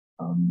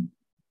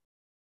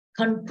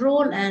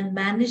control and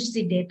manage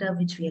the data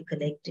which we are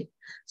collecting.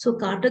 So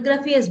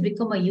cartography has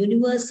become a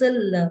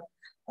universal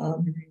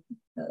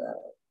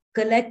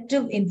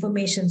collective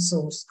information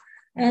source.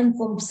 And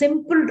from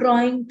simple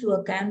drawing to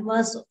a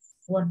canvas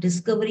for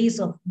discoveries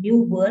of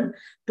new world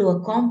to a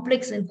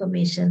complex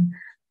information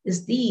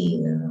is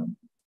the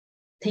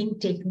thing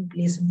taking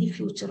place in the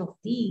future of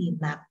the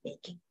map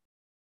making.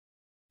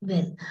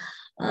 Well,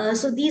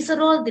 so these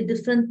are all the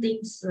different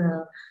things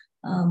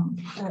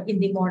in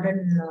the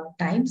modern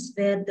times,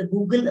 where the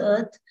Google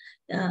Earth,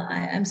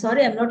 I'm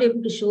sorry, I'm not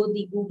able to show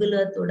the Google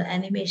Earth or the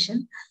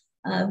animation.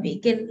 We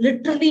can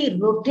literally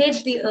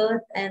rotate the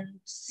earth and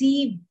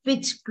see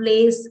which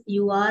place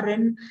you are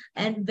in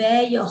and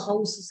where your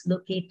house is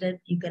located.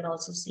 You can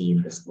also see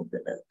in this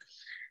Google Earth.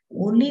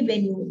 Only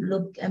when you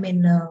look,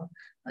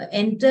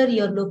 enter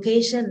your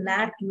location,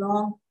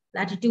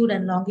 latitude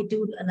and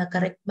longitude in a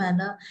correct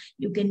manner,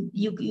 you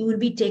will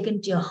be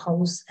taken to your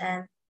house,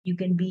 and you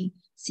can be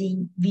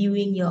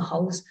viewing your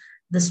house,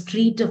 the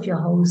street of your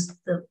house,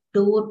 the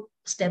door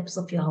steps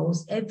of your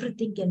house.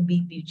 Everything can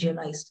be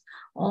visualized.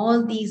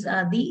 All these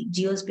are the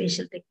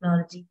geospatial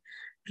technology,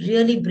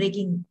 really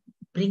bringing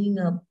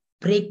a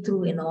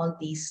breakthrough in all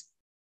these.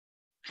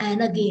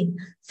 And again,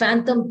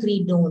 Phantom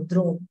 3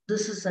 drone.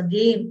 This is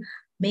again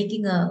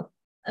making the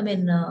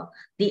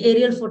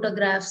aerial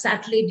photograph,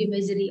 satellite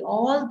imagery,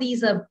 all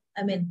these are,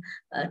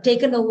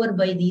 taken over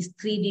by these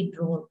 3D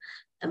drone.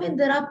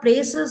 There are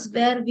places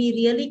where we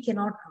really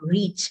cannot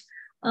reach.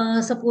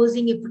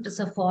 Supposing if it is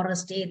a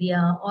forest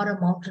area or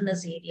a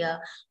mountainous area,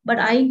 but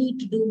I need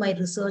to do my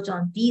research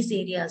on these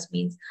areas,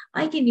 means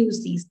I can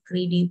use these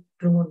 3D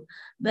drone,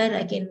 where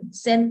I can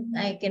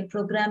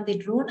program the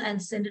drone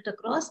and send it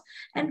across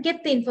and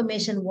get the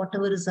information,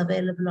 whatever is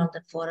available on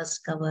that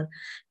forest cover.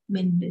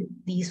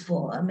 These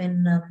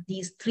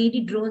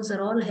 3D drones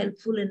are all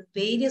helpful in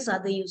various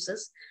other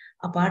uses,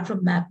 apart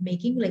from map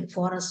making, like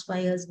forest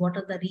fires, what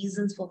are the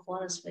reasons for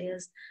forest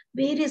fires,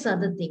 various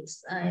other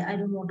things. I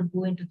don't want to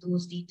go into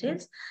those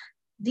details.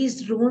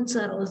 These drones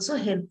are also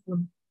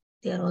helpful.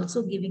 They are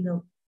also giving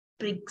a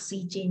big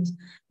sea change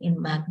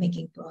in map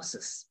making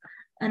process.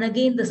 And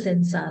again, the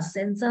sensors.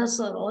 Sensors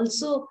are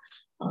also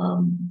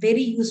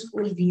very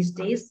useful these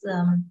days.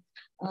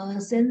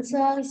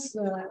 Sensors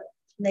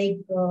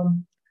like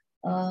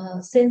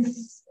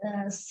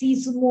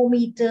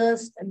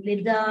seismometers,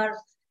 lidar,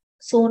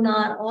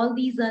 sonar, all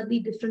these are the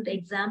different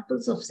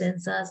examples of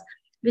sensors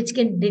which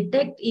can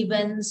detect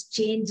events,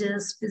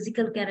 changes,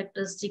 physical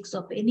characteristics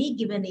of any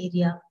given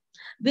area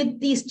with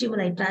these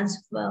stimuli,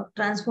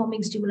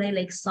 transforming stimuli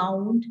like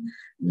sound,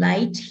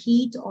 light,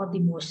 heat, or the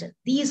motion.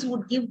 These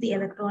would give the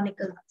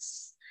electrical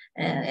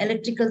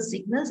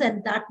signals,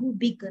 and that would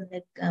be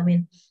collected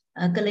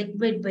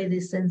by the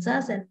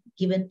sensors and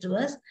given to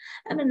us.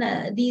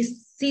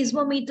 These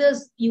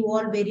seismometers, you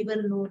all very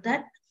well know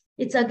that.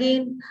 It's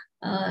again,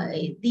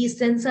 these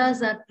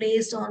sensors are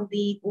placed on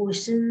the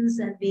oceans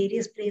and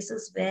various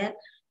places where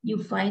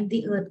you find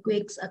the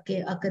earthquakes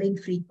occurring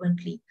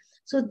frequently.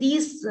 So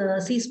these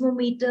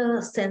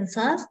seismometer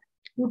sensors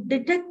would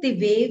detect the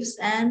waves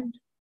and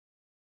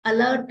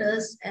alert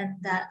us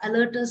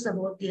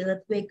about the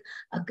earthquake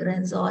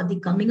occurrence or the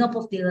coming up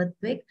of the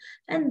earthquake.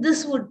 And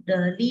this would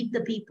lead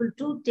the people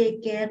to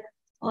take care,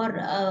 or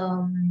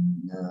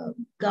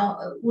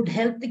would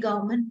help the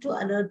government to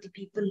alert the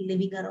people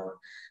living around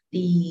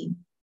the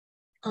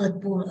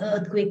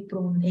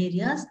earthquake-prone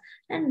areas,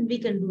 and we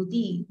can do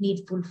the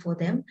needful for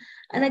them.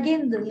 And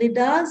again, the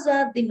lidars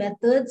are the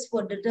methods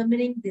for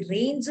determining the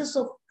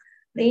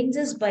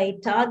ranges by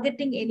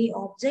targeting any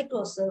object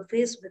or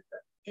surface with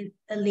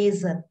a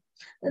laser.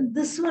 And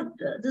this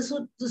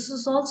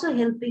is also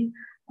helping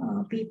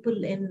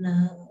people in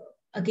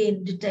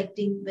again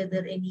detecting whether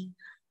any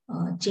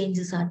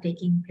changes are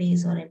taking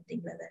place or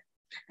anything like that.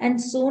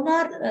 And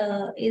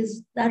sonar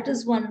is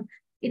one.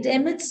 It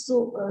emits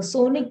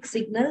sonic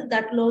signal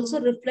that will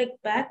also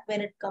reflect back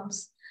when it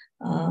comes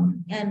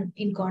and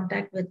in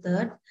contact with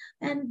Earth.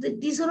 And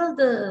these are all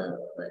the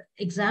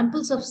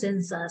examples of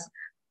sensors.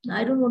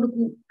 I don't want to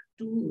go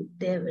too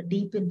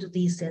deep into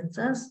these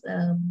sensors.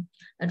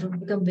 That would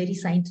become very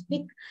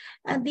scientific.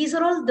 And these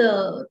are all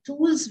the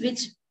tools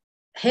which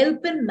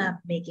help in map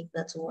making.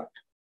 That's what.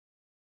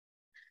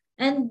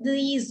 And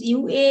these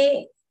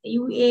UAV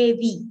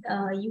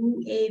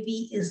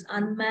is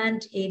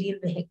unmanned aerial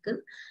vehicle.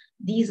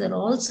 These are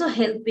also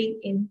helping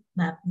in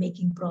map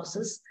making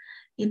process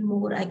in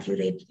more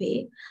accurate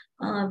way,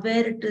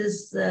 where it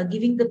is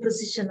giving the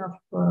precision of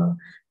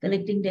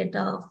collecting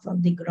data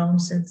from the ground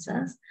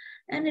sensors.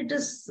 And it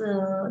is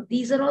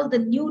these are all the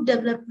new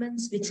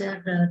developments which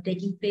are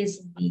taking place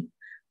in the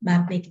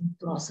map making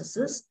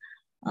processes.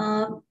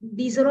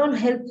 These are all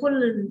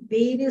helpful in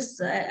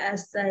various,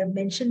 as I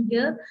mentioned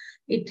here,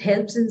 it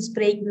helps in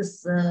spraying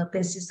this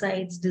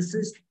pesticides,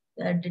 disease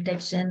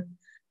detection,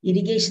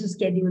 irrigation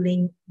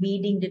scheduling,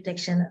 weeding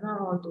detection, and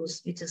all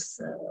those which is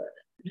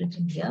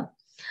written here.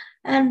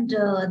 And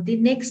the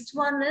next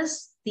one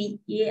is the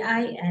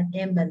AI and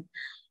ML,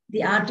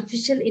 the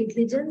artificial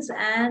intelligence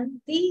and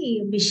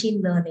the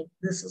machine learning.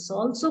 This is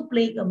also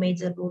playing a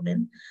major role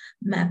in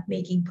map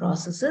making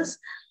processes.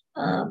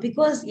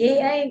 Because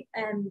AI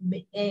and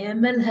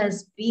ML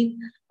has been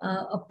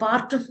a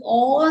part of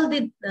all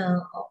the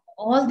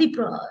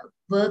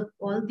work,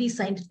 all the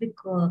scientific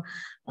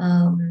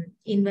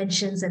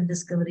inventions and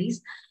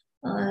discoveries.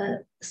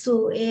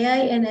 So AI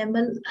and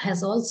ML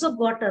has also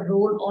got a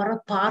role or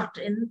a part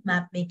in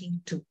map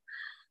making too.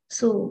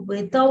 So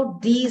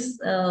without these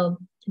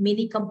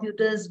mini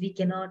computers, we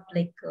cannot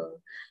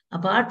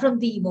apart from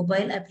the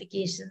mobile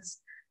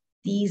applications,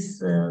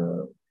 these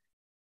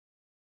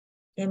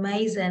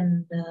MIs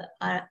and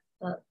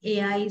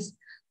AIs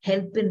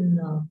help in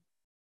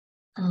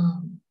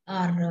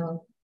our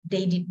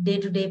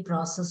day-to-day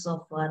process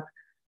of our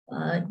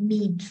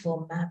need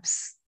for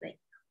maps.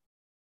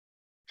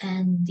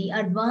 And the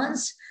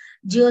advanced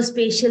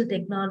geospatial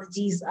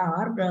technologies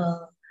are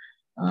the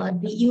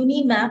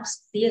Unimaps.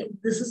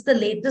 This is the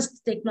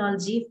latest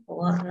technology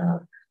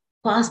for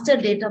faster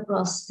data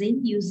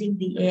processing using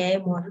the AI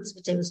models,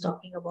 which I was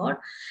talking about.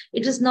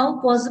 It is now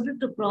possible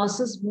to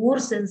process more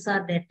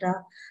sensor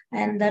data,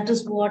 and that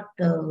is what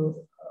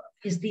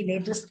is the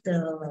latest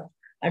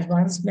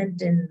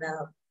advancement in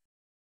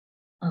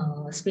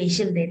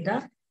spatial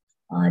data,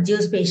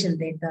 geospatial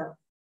data.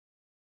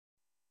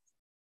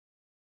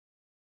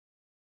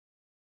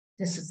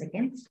 Just a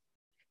second.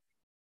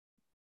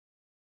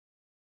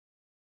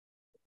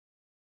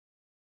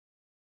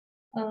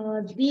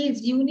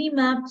 These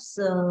Unimaps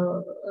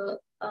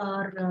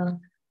are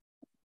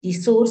the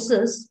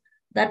sources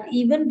that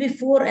even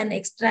before an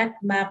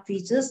extract map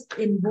features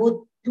in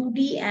both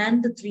 2D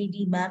and the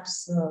 3D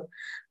maps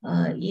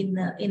in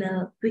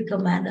a quicker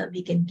manner,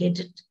 we can get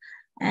it.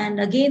 And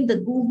again, the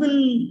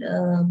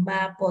Google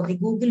map or the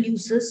Google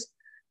uses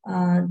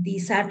the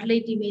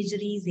satellite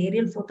imageries,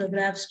 aerial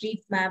photographs,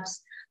 street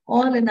maps,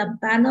 all in a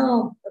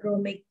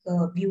panoramic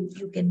view.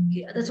 You can,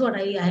 that's what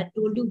I had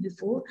told you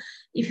before.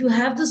 If you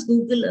have this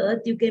Google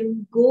Earth, you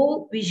can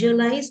go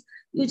visualize.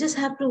 You just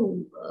have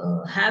to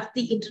have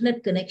the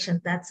internet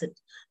connection. That's it.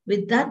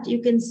 With that,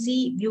 you can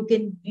see, you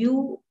can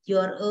view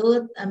your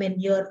Earth,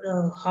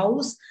 your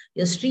house,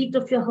 your street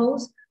of your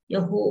house,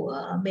 your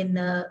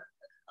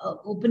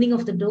opening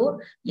of the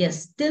door.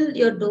 Yes, till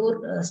your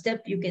door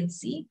step you can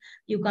see.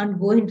 You can't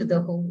go into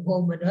the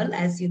home and all.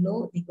 As you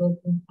know, the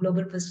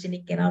global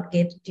positioning cannot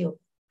get to you.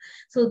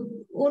 So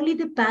only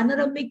the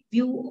panoramic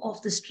view of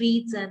the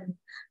streets and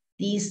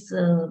these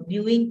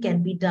viewing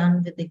can be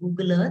done with the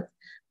Google Earth.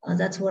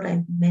 That's what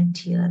I meant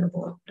here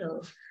about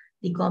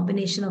the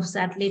combination of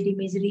satellite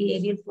imagery,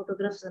 aerial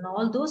photographs, and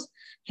all those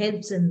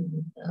helps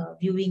in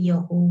viewing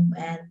your home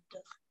and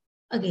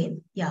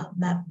again,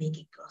 map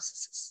making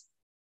processes.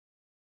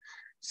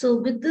 So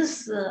with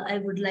this, I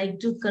would like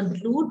to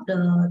conclude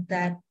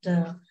that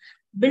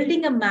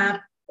building a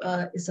map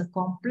is a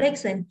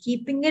complex, and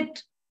keeping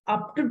it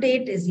up to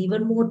date is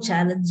even more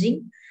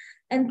challenging.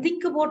 And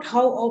think about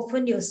how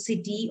often your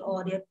city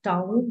or your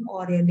town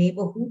or your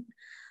neighborhood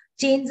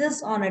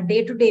changes on a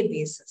day-to-day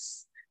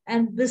basis.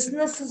 And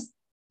businesses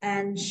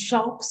and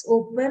shops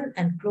open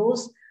and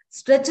close.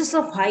 Stretches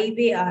of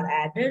highway are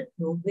added,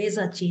 roadways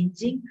are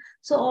changing.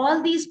 So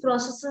all these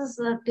processes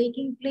are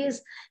taking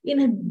place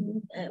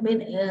in,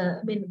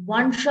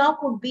 one shop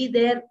would be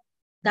there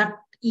that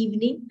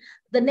evening.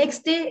 The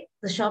next day,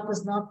 the shop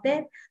is not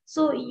there.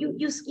 So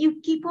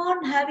you keep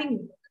on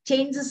having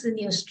changes in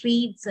your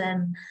streets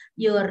and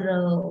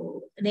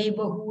your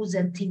neighborhoods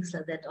and things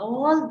like that.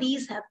 All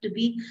these have to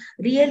be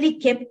really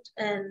kept.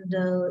 And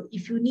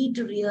if you need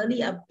to really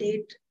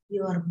update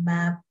your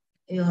map,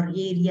 your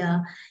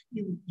area,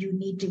 you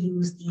need to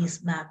use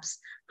these maps.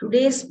 In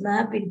today's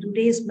map, we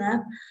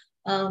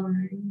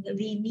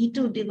need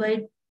to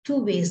divide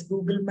two ways.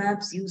 Google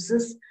Maps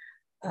uses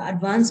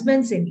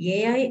advancements in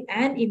AI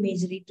and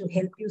imagery to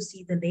help you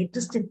see the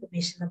latest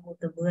information about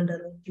the world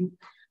around you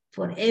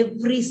for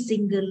every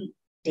single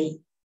day.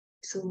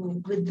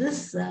 So with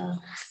this,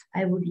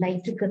 I would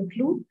like to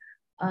conclude.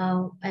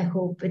 I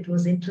hope it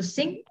was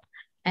interesting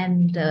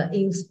and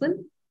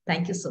useful.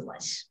 Thank you so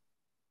much.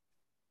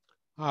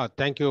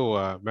 Thank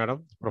you,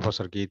 Madam,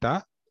 Professor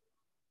Geetha.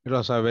 It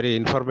was a very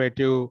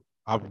informative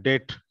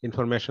update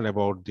information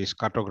about this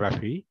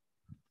cartography.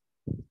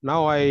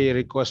 Now I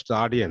request the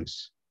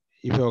audience,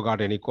 if you have got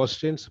any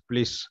questions,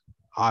 please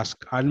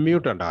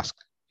unmute and ask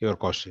your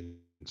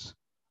questions.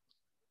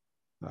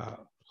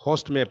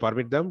 Host may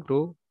permit them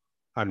to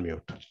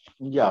unmute.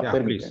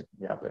 Permitted. Please.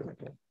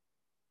 Permitted.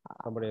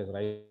 Somebody has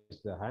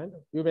raised the hand.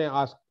 You may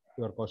ask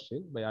your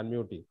question by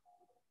unmuting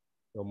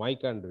your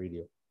mic and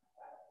video.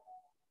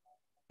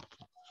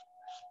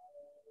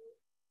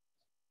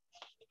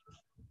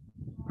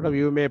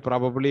 You may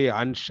probably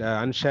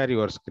unshare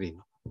your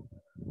screen.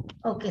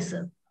 Okay,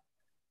 sir.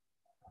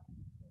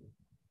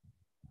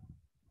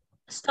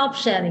 Stop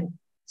sharing.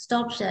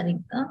 Stop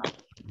sharing. Huh?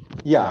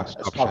 Yeah,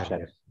 stop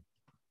sharing.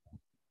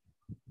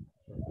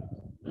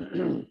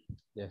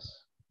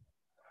 Yes.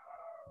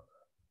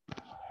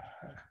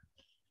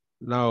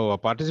 Now,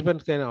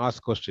 participants can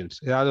ask questions.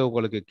 ஏதாவது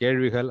உங்களுக்கு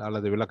கேள்விகள்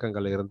அல்லது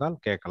விளக்கங்கள் இருந்தால்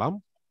கேட்கலாம்.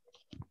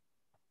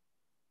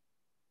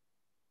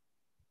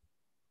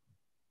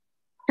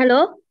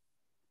 Hello.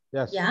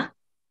 Yes. Yeah.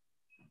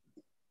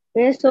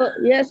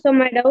 So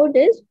my doubt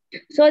is,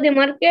 so the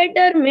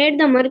Mercator made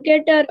the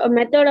Mercator a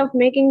method of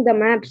making the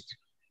maps.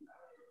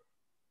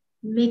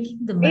 Making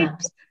the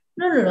maps.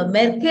 No.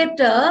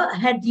 Mercator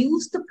had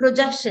used the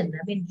projection.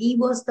 He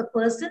was the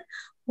person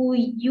who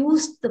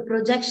used the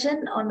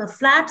projection on a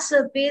flat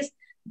surface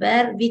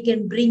where we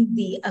can bring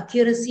the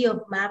accuracy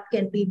of map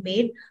can be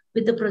made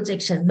with the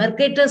projection.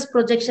 Mercator's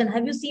projection.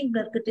 Have you seen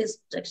Mercator's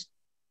projection?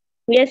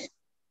 Yes.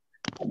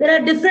 There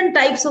are different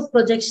types of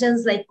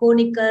projections like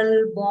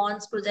conical,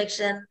 bonds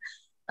projection,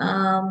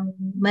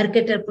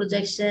 Mercator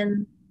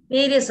projection,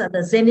 various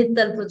other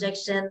zenithal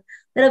projection.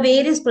 There are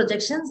various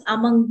projections,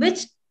 among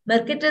which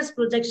Mercator's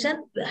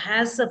projection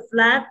has a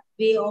flat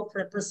way of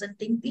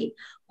representing the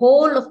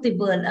whole of the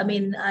world. I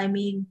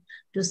mean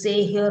to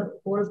say here,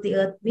 whole of the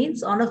earth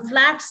means on a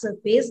flat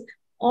surface,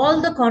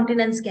 all the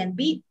continents can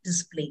be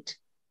displayed.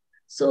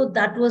 So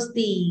that was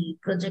the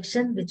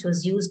projection which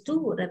was used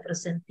to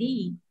represent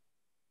the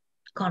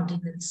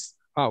continents.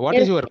 What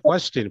is your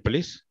question,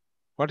 please?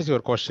 What is your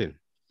question?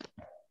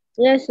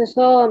 Yes,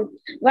 so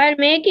while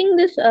making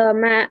this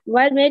map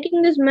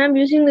using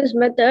this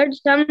method,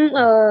 some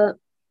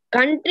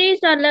countries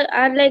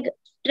are like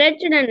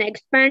stretched and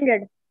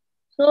expanded.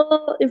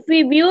 So if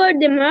we view at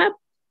the map,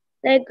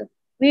 like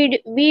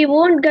we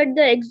won't get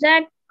the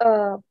exact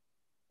what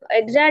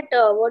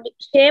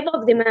shape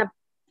of the map.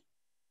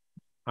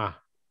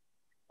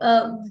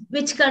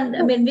 Which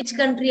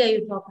country are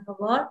you talking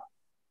about?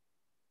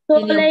 So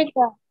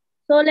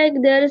like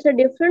there is a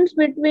difference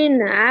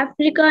between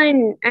Africa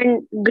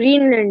and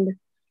Greenland.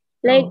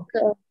 Like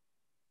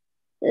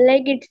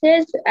it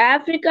says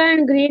Africa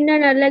and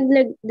Greenland are like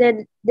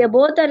they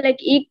both are like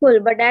equal,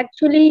 but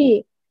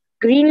actually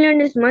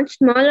Greenland is much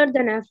smaller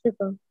than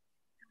Africa.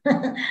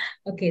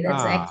 Okay,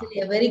 that's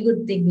actually a very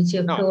good thing which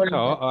you have told.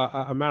 No,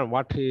 ma'am,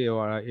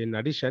 in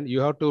addition,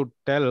 you have to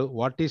tell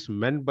what is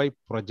meant by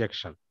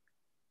projection.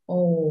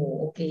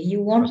 Oh, okay.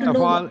 You want First to know.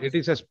 First of all, it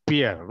is a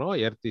sphere, no?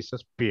 Earth is a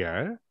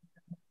sphere.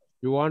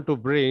 You want to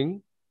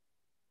bring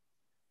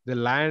the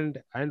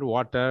land and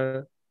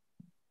water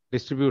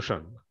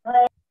distribution,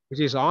 which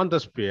is on the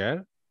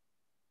sphere,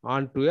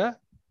 onto a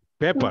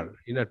paper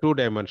in a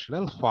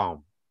two-dimensional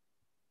form.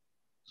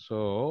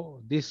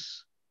 So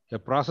this a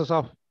process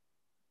of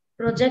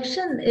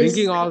projection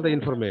bringing all the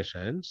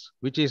informations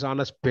which is on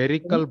a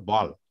spherical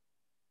ball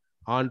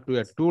onto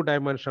a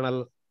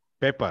two-dimensional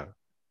paper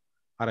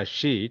or a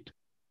sheet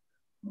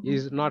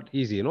is not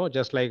easy, you know,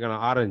 just like an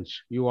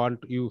orange. You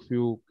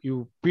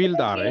peel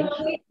the orange.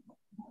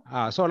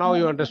 So now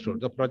you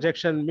understood. The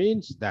projection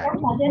means that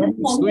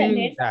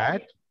doing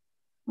that,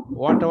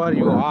 whatever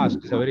you ask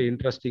is a very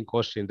interesting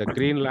question. The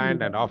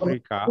Greenland and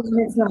Africa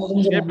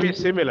shape is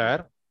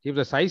similar. If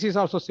the size is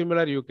also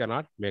similar, you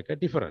cannot make a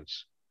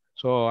difference.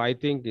 So I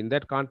think in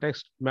that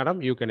context, madam,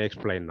 you can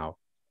explain now.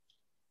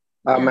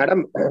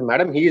 Madam,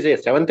 he is a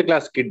 7th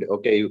class kid.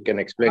 Okay, you can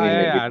explain.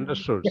 Yeah,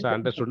 understood. So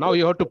understood. Now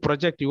you have to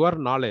project your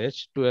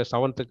knowledge to a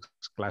 7th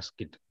class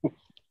kid.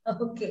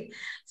 Okay.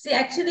 See,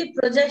 actually,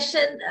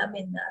 projection,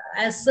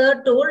 as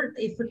sir told,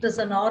 if it is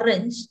an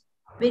orange,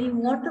 when you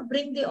want to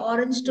bring the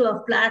orange to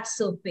a flat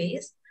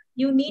surface,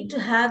 you need to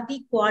have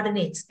the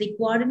coordinates. The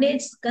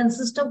coordinates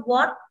consist of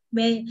what?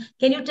 Can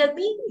you tell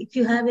me if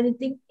you have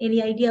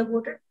any idea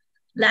about it?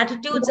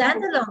 Latitudes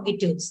and the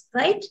longitudes,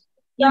 right?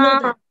 You know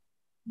that.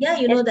 Yeah,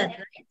 you know that,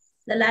 right?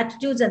 The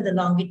latitudes and the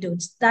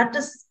longitudes. That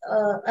is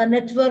a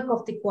network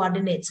of the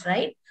coordinates,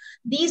 right?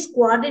 These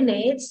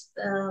coordinates,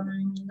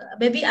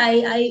 maybe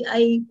I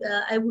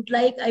would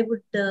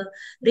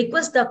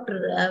request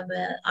Dr.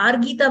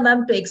 Geetha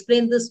ma'am to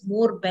explain this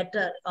more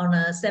better on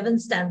a 7th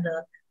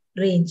standard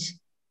range.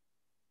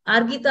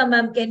 Geetha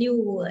ma'am, can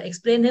you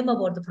explain him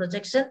about the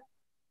projection?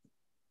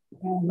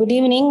 Good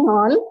evening,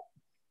 all.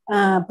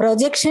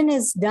 Projection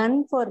is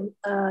done for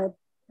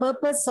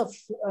purpose of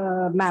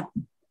map.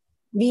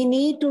 We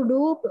need to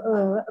do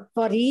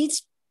for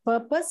each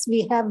purpose,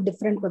 we have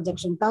different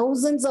projections.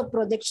 Thousands of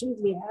projections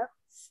we have.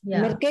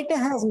 Yeah. Mercator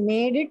has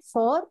made it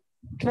for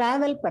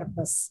travel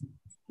purpose.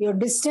 Your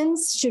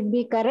distance should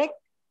be correct.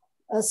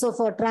 So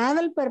for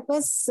travel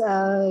purpose,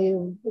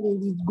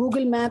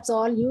 Google Maps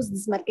all use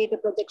this Mercator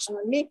projection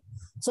only,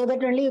 so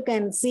that only you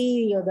can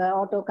see the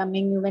auto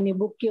coming. When you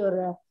book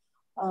your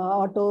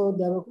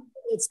auto,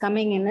 it's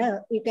coming in.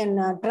 You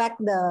can track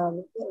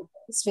the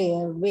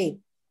way.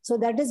 So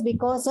that is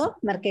because of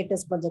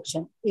Mercator's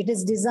projection. It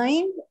is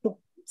designed to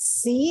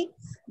see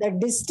the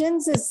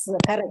distance is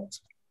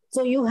correct.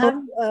 So you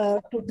have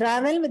to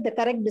travel with the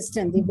correct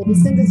distance. If the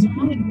distance is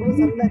wrong, it goes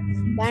on the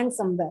land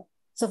somewhere.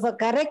 So for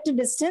correct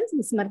distance,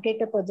 this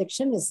Mercator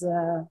projection is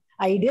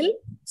ideal.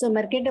 So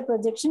Mercator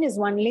projection is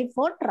only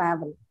for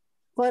travel.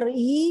 For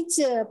each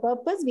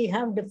purpose, we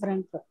have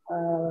different.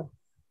 For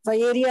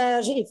area,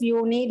 if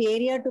you need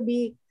area to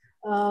be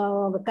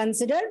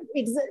considered,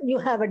 you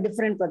have a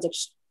different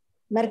projection.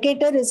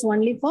 Mercator is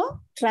only for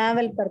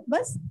travel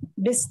purpose.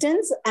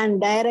 Distance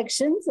and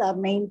directions are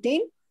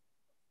maintained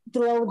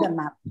throughout the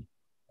map.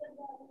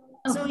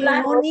 So you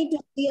don't need to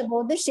see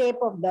about the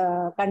shape of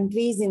the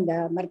countries in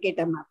the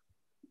Mercator map.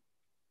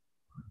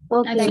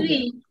 Okay.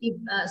 Actually,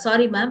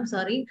 sorry, ma'am,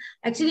 sorry.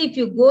 Actually, if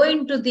you go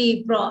into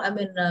the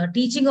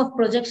teaching of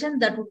projection,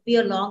 that would be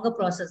a longer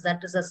process.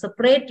 That is a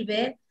separate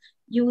way.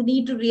 You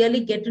need to really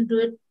get into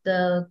it,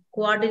 the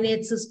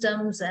coordinate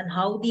systems and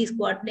how these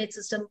coordinate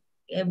systems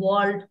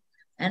evolved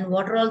and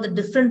what are all the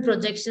different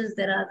projections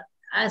there are.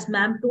 as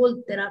ma'am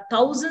told, there are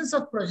thousands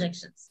of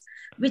projections.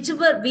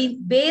 Whichever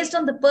based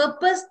on the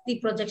purpose, the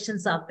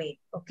projections are made.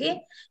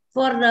 Okay.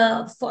 For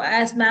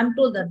as ma'am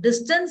told, the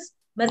distance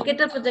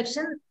Mercator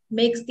projection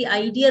makes the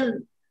ideal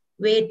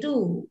way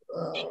to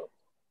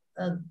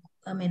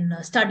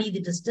study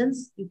the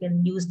distance. You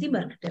can use the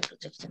Mercator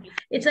projection.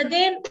 It's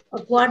again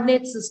a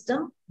coordinate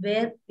system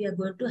where we are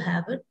going to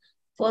have it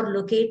for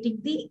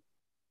locating the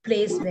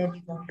place where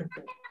we want to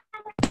go.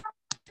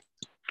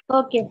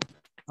 Okay.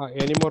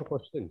 Any more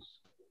questions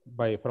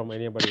from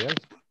anybody else?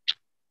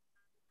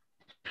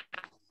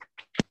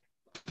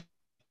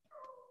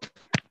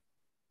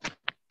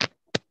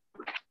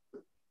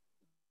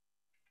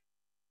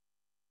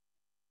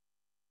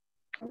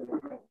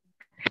 Hello?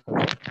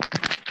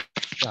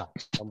 Yeah,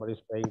 somebody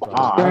is trying to.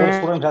 Another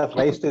student has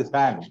raised his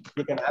hand.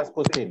 He can ask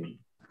question.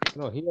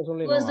 No, he was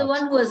only. Who was the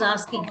one who was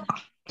asking?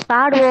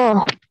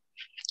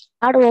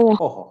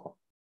 Oh.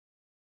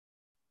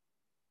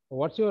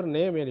 What's your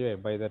name anyway?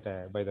 By the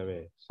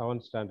way,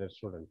 7th standard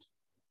student.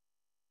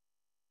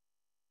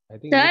 I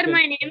think. Sir,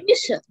 my name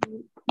is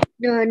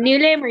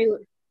Nilay Mayur.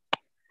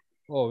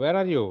 Oh, where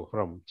are you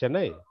from?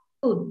 Chennai.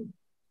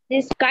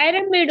 This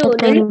Kairambedu.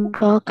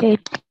 Okay.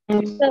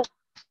 Sir.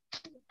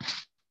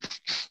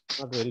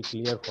 Not very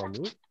clear for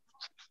me.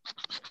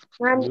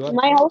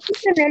 My house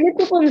is in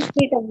Nelithupam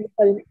Street,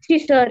 uncle. See,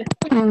 sir.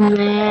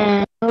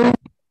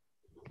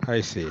 I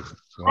see.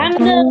 I'm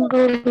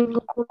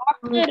the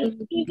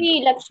Dr.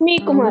 TV Lakshmi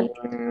Kumar.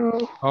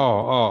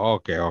 Oh,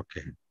 okay.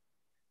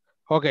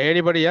 Okay,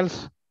 anybody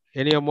else?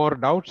 Any more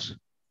doubts?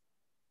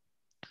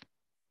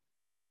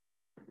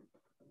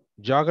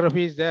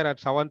 Geography is there at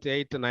 7th,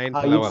 8th,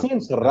 9th level. It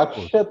seems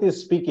Rakshat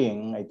is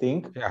speaking, I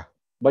think. Yeah.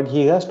 But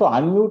he has to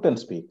unmute and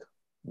speak.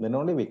 Then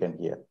only we can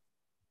hear.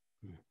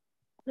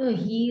 No,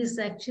 he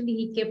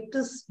kept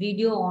his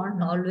video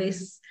on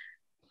always.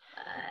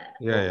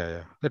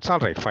 Yeah. That's all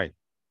right. Fine.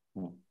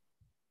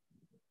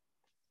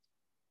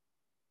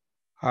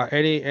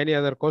 Any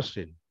other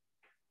question?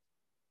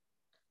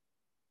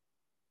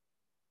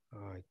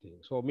 I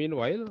think so.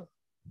 Meanwhile,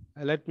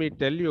 let me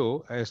tell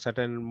you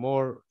certain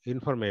more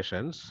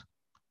informations.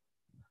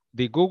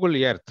 The Google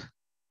Earth.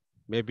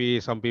 Maybe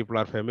some people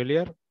are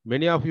familiar.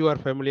 Many of you are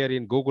familiar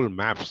in Google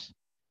Maps.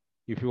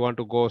 If you want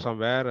to go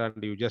somewhere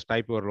and you just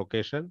type your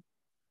location,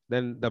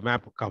 then the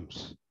map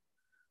comes.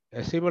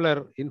 A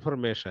similar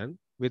information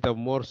with a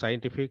more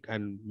scientific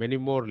and many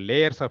more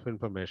layers of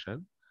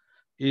information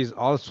is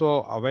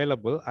also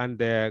available, and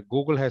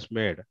Google has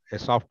made a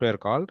software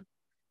called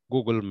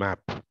Google Map.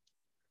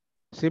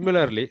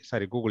 Similarly,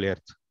 Google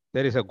Earth.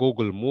 There is a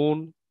Google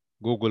Moon,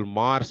 Google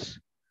Mars.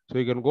 So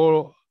you can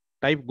go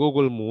type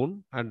Google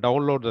Moon and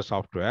download the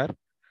software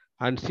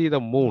and see the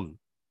moon.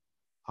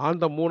 On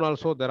the moon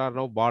also, there are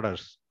no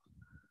borders.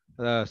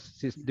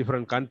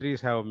 Different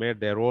countries have made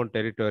their own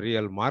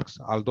territorial marks,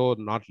 although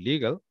not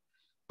legal,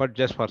 but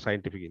just for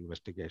scientific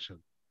investigation.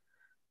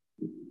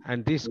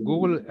 And this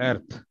Google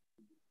Earth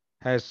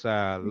has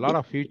a lot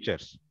of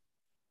features.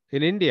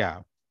 In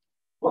India,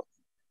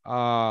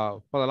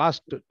 for the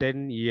last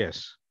 10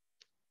 years,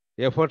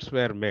 efforts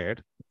were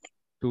made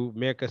to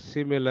make a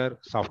similar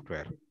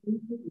software.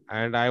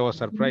 And I was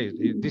surprised.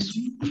 This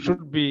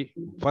should be,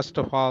 first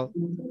of all,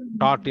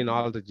 taught in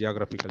all the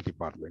geographical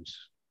departments.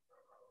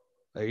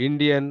 The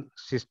Indian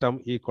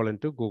system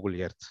equivalent to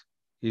Google Earth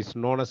is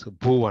known as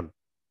Bhuvan,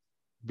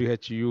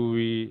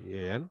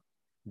 BHUVAN,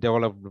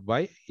 developed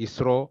by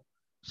ISRO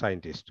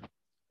scientists.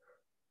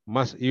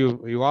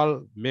 You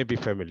all may be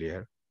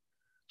familiar.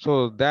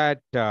 So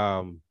that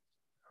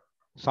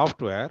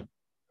software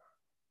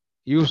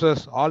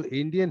uses all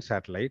Indian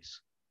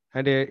satellites,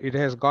 and it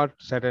has got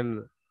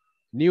certain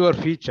newer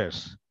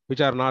features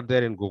which are not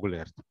there in Google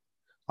Earth.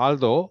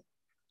 Although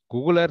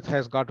Google Earth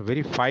has got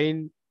very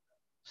fine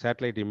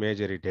satellite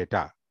imagery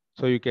data.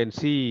 So you can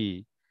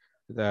see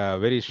the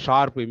very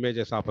sharp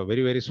images of a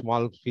very, very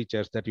small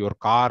features that your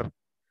car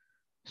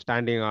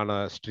standing on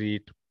a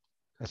street,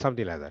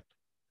 something like that.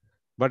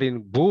 But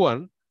in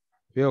Bhuvan,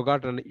 we have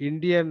got an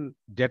Indian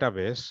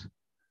database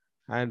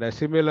and a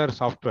similar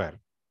software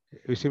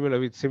with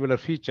similar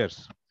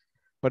features,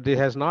 but it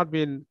has not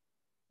been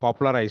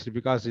popularized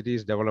because it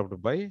is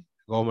developed by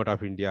Government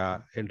of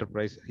India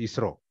enterprise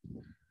ISRO.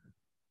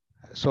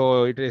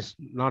 So it is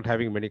not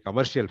having many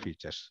commercial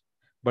features,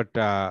 but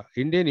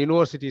Indian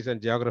universities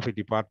and geography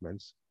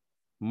departments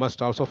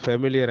must also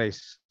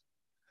familiarize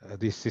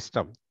this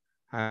system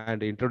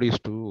and introduce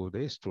to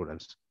the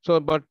students. So,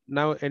 but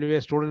now anyway,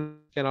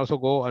 students can also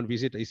go and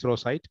visit ISRO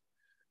site,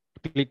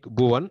 click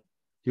Bhuvan.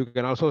 You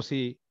can also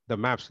see the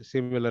maps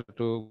similar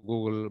to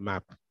Google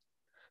Map.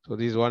 So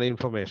this is one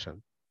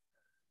information.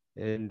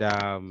 And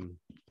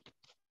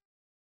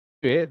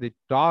anyway, the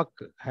talk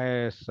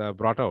has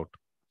brought out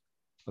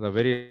the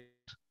very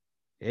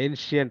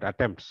ancient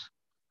attempts.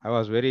 I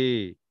was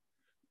very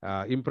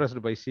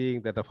impressed by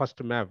seeing that the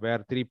first map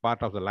where 3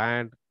 parts of the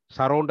land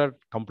surrounded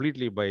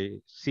completely by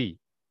sea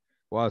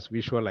was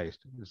visualized.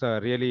 It's a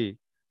really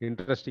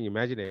interesting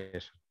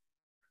imagination.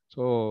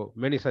 So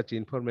many such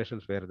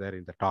informations were there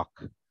in the talk,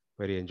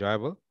 very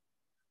enjoyable.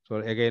 So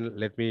again,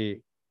 let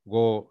me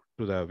go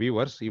to the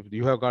viewers. If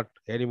you have got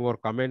any more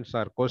comments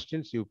or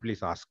questions, you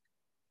please ask.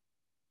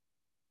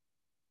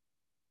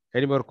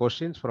 Any more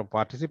questions from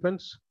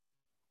participants?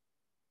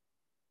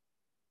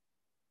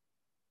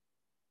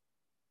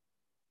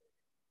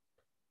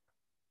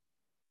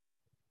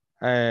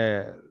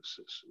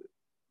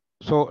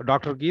 So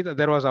Dr. Geetha,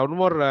 there was one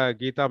more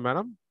Geetha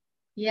madam.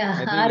 Yeah, I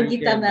think our you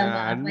Geetha can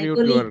ma'am, my unmute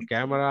colleague. your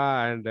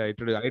camera and I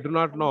do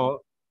not know.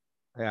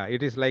 Yeah,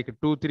 it is like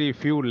 2-3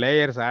 few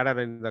layers added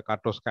in the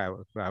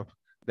cartograph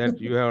that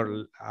you have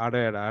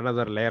added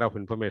another layer of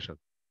information.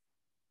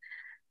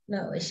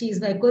 No, she's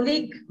my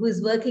colleague who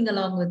is working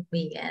along with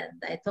me,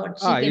 and I thought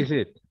she can. Is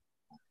it?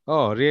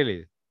 Oh,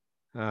 really?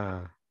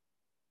 Her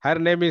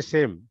name is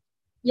same.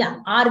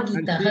 Yeah, our And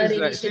Geetha. Her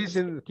initial she's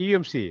in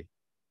QMC.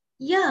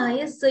 Yeah,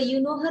 yes, sir.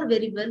 You know her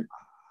very well.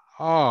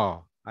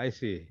 Oh, I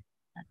see.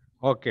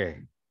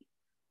 Okay.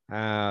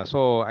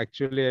 So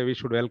actually, we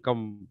should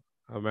welcome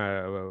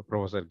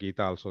Professor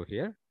Geetha also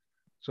here.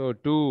 So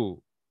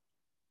two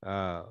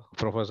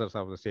professors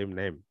of the same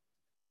name.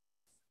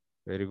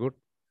 Very good.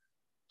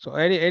 So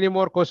any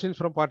more questions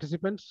from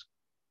participants?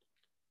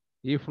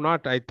 If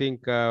not, I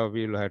think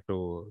we'll have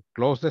to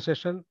close the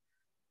session.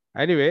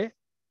 Anyway,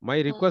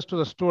 my request to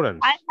the students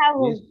I have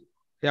is,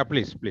 yeah,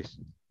 please.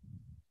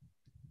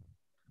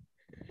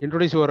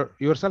 Introduce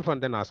yourself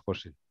and then ask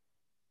question.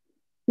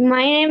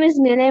 My name is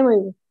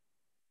Nilay.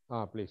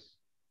 Please.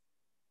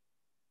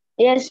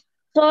 Yes.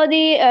 So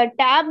the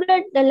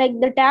tablet, like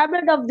the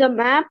tablet of the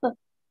map,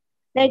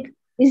 like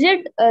is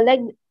it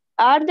like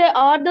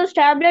are those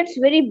tablets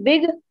very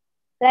big?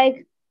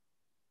 Like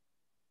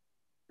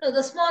No,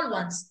 the small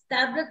ones.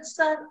 Tablets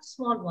are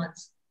small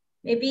ones,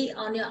 maybe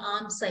on your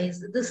arm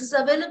size. This is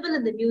available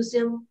in the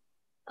museum.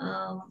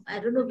 I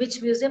don't know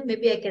which museum.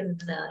 Maybe I can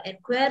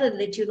inquire and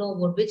let you know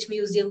about which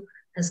museum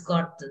has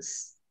got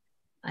this.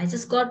 I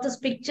just got this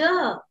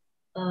picture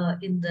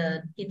in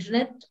the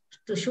internet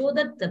to show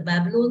that the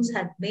Babylons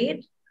had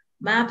made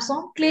maps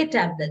on clay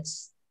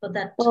tablets for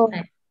that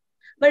time.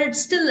 But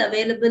it's still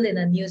available in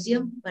a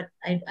museum, but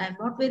I'm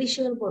not very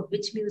sure about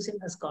which museum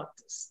has got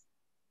this.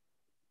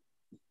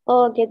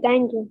 okay,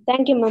 thank you.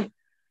 Thank you, ma'am.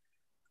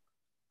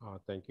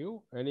 Thank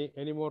you.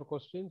 Any more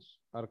questions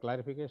or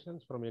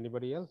clarifications from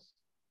anybody else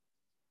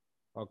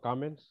or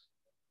comments?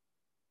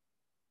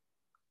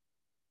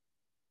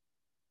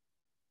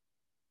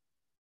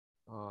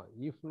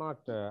 If not,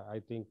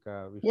 I think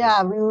I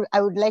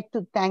would like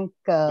to thank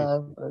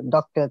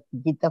Dr.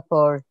 Geetha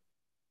for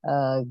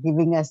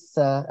giving us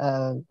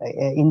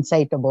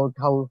insight about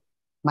how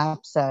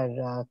maps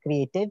are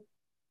created.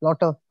 A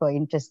lot of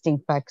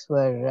interesting facts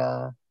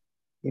were,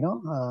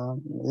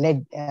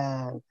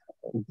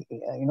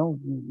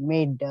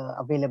 made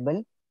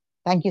available.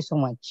 Thank you so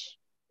much.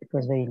 It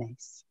was very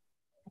nice.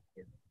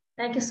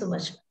 Thank you so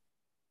much.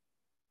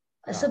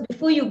 So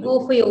before you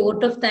go for your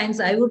vote of thanks,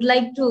 I would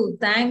like to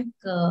thank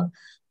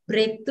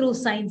Breakthrough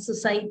Science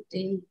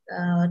Society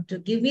to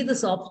give me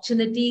this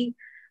opportunity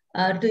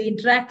to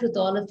interact with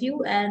all of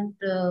you. And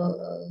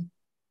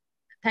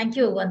thank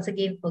you once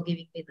again for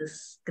giving me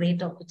this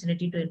great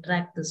opportunity to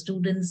interact with the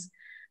students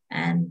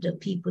and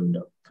people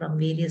from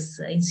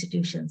various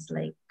institutions.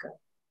 Like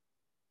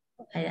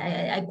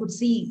I could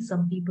see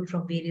some people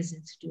from various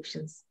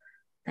institutions.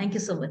 Thank you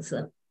so much,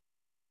 sir.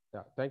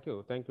 Yeah, thank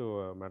you,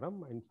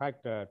 madam. In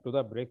fact, to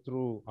the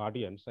Breakthrough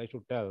audience, I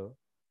should tell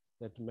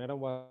that madam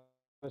was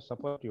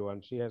supportive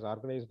and she has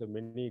organized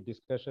many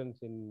discussions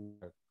in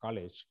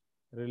college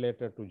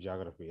related to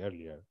geography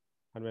earlier.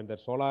 And when the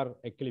solar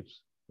eclipse,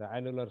 the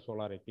annular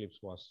solar eclipse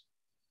was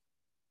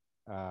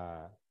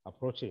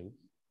approaching,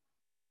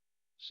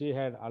 she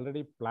had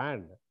already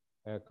planned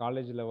a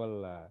college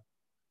level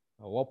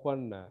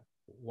open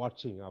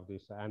watching of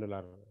this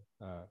annular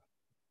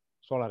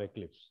solar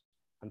eclipse.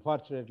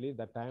 Unfortunately,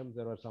 that time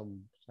there were some,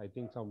 I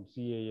think some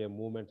CAA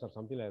movements or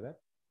something like that,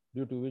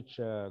 due to which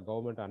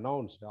government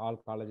announced all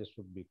colleges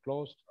should be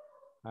closed,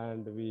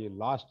 and we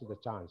lost the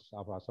chance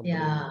of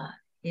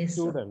assembling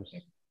students,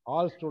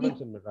 all students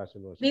in Madras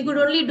University. We could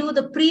only do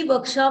the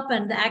pre-workshop,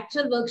 and the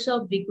actual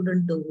workshop we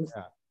couldn't do.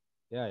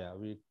 Yeah,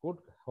 we could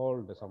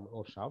hold some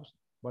workshops,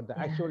 but the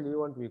actual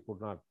event we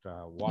could not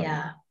watch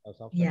because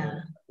of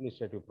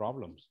administrative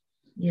problems.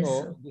 Yes,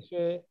 so sir. This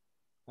way,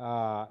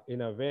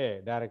 in a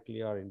way,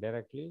 directly or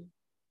indirectly,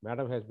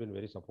 madam has been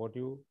very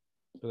supportive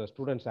to the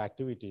students'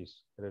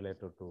 activities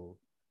related to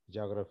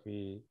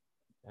geography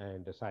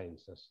and the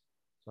sciences.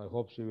 So I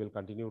hope she will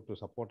continue to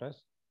support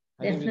us.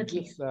 Definitely.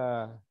 With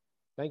this,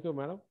 thank you,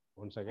 madam,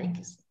 once again. Thank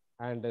you, sir.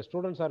 And the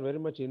students are very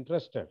much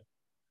interested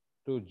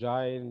to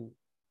join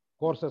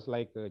courses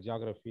like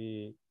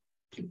geography,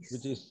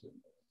 which is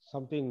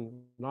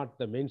something not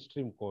the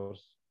mainstream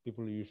course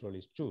people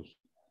usually choose.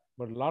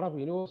 But a lot of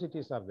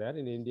universities are there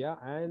in India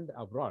and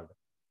abroad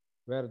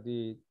where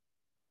the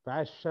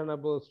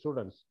fashionable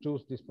students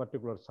choose this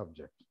particular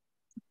subject,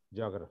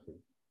 geography.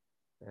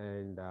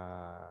 And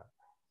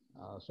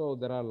so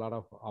there are a lot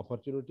of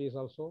opportunities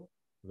also.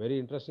 Very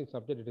interesting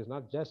subject. It is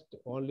not just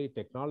only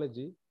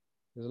technology.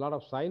 There's a lot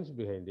of science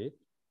behind it.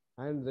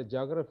 and the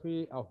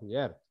geography of the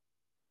earth,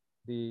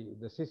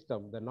 the system,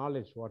 the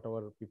knowledge,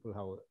 whatever people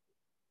have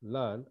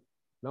learned,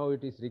 now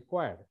it is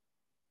required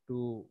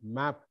to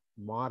map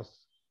Mars,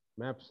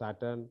 map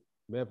Saturn,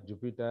 map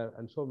Jupiter,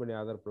 and so many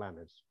other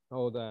planets.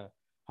 Now the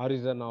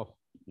horizon of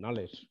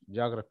knowledge,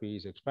 geography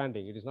is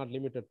expanding. It is not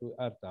limited to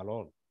Earth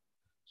alone.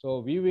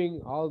 So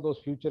viewing all those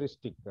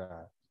futuristic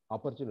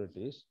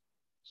opportunities,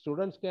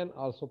 students can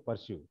also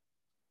pursue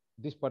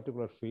this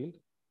particular field,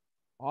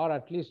 or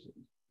at least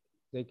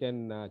they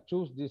can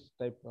choose this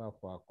type of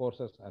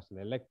courses as an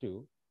elective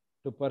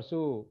to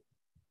pursue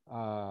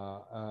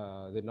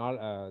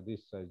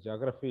this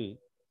geography,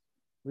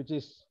 which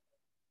is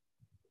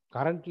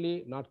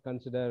currently not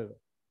considered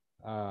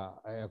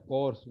a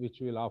course which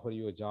will offer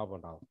you a job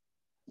and all.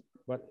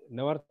 But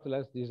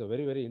nevertheless, this is a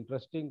very, very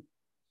interesting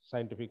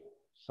scientific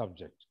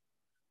subject.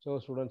 So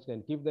students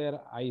can keep their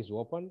eyes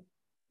open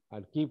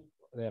and keep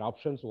their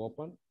options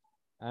open.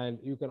 And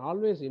you can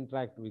always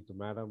interact with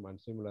madam and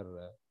similar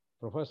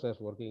professors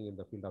working in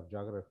the field of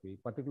geography,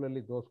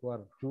 particularly those who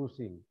are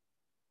choosing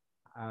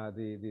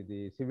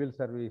the civil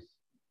service,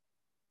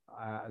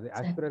 the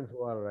aspirants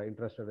who are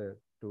interested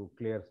to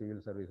clear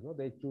civil service,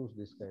 they choose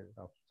this kind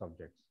of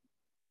subjects.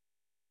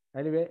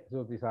 Anyway,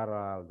 so these are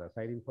all the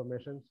side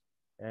informations.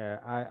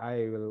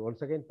 I will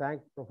once again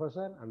thank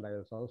Professor, and I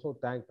will also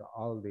thank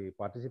all the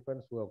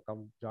participants who have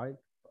come join,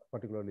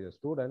 particularly the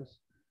students.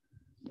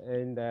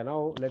 And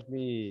now let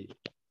me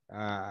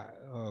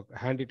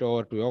hand it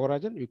over to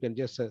Yogarajan. You can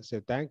just say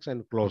thanks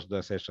and close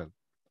the session.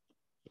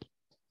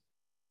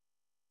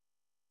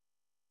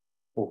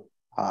 Oh,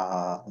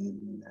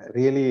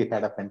 really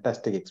had a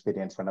fantastic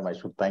experience, madam. I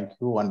should thank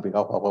you on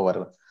behalf of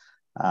our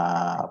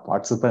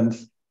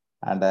participants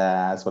and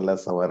as well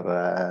as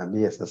our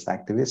BSS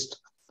activists.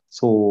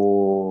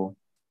 So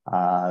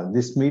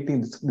this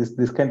meeting,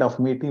 this kind of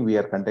meeting we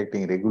are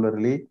conducting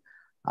regularly.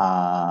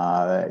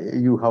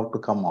 You have to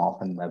come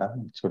often,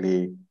 madam.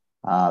 Actually,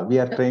 we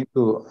are trying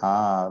to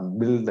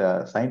build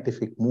a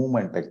scientific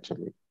movement.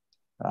 Actually,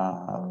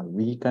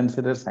 we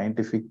consider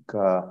scientific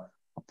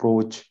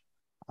approach,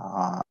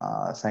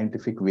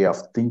 scientific way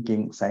of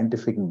thinking,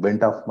 scientific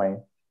bent of mind.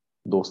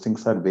 Those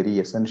things are very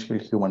essential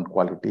human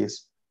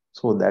qualities.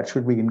 So that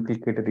should be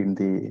inculcated in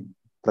the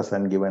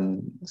present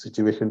given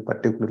situation,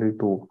 particularly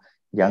to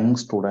young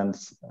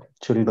students,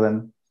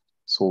 children.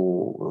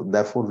 So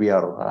therefore, we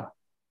are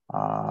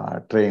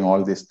trying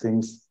all these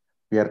things.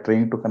 We are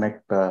trying to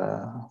connect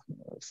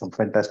some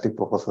fantastic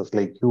professors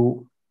like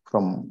you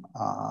from,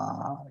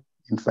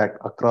 in fact,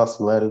 across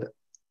the world.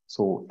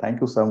 So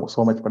thank you so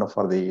much, madam,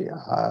 for the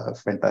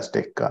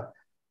fantastic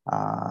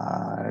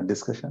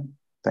discussion.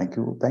 Thank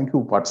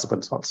you,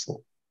 participants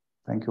also.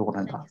 Thank you,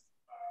 Ananda.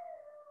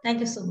 Thank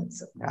you so much,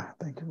 sir. Yeah,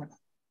 thank you, madam.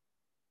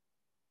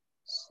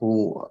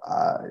 So,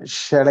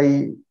 shall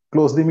I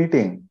close the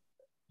meeting?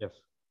 Yes.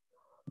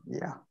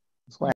 Yeah. So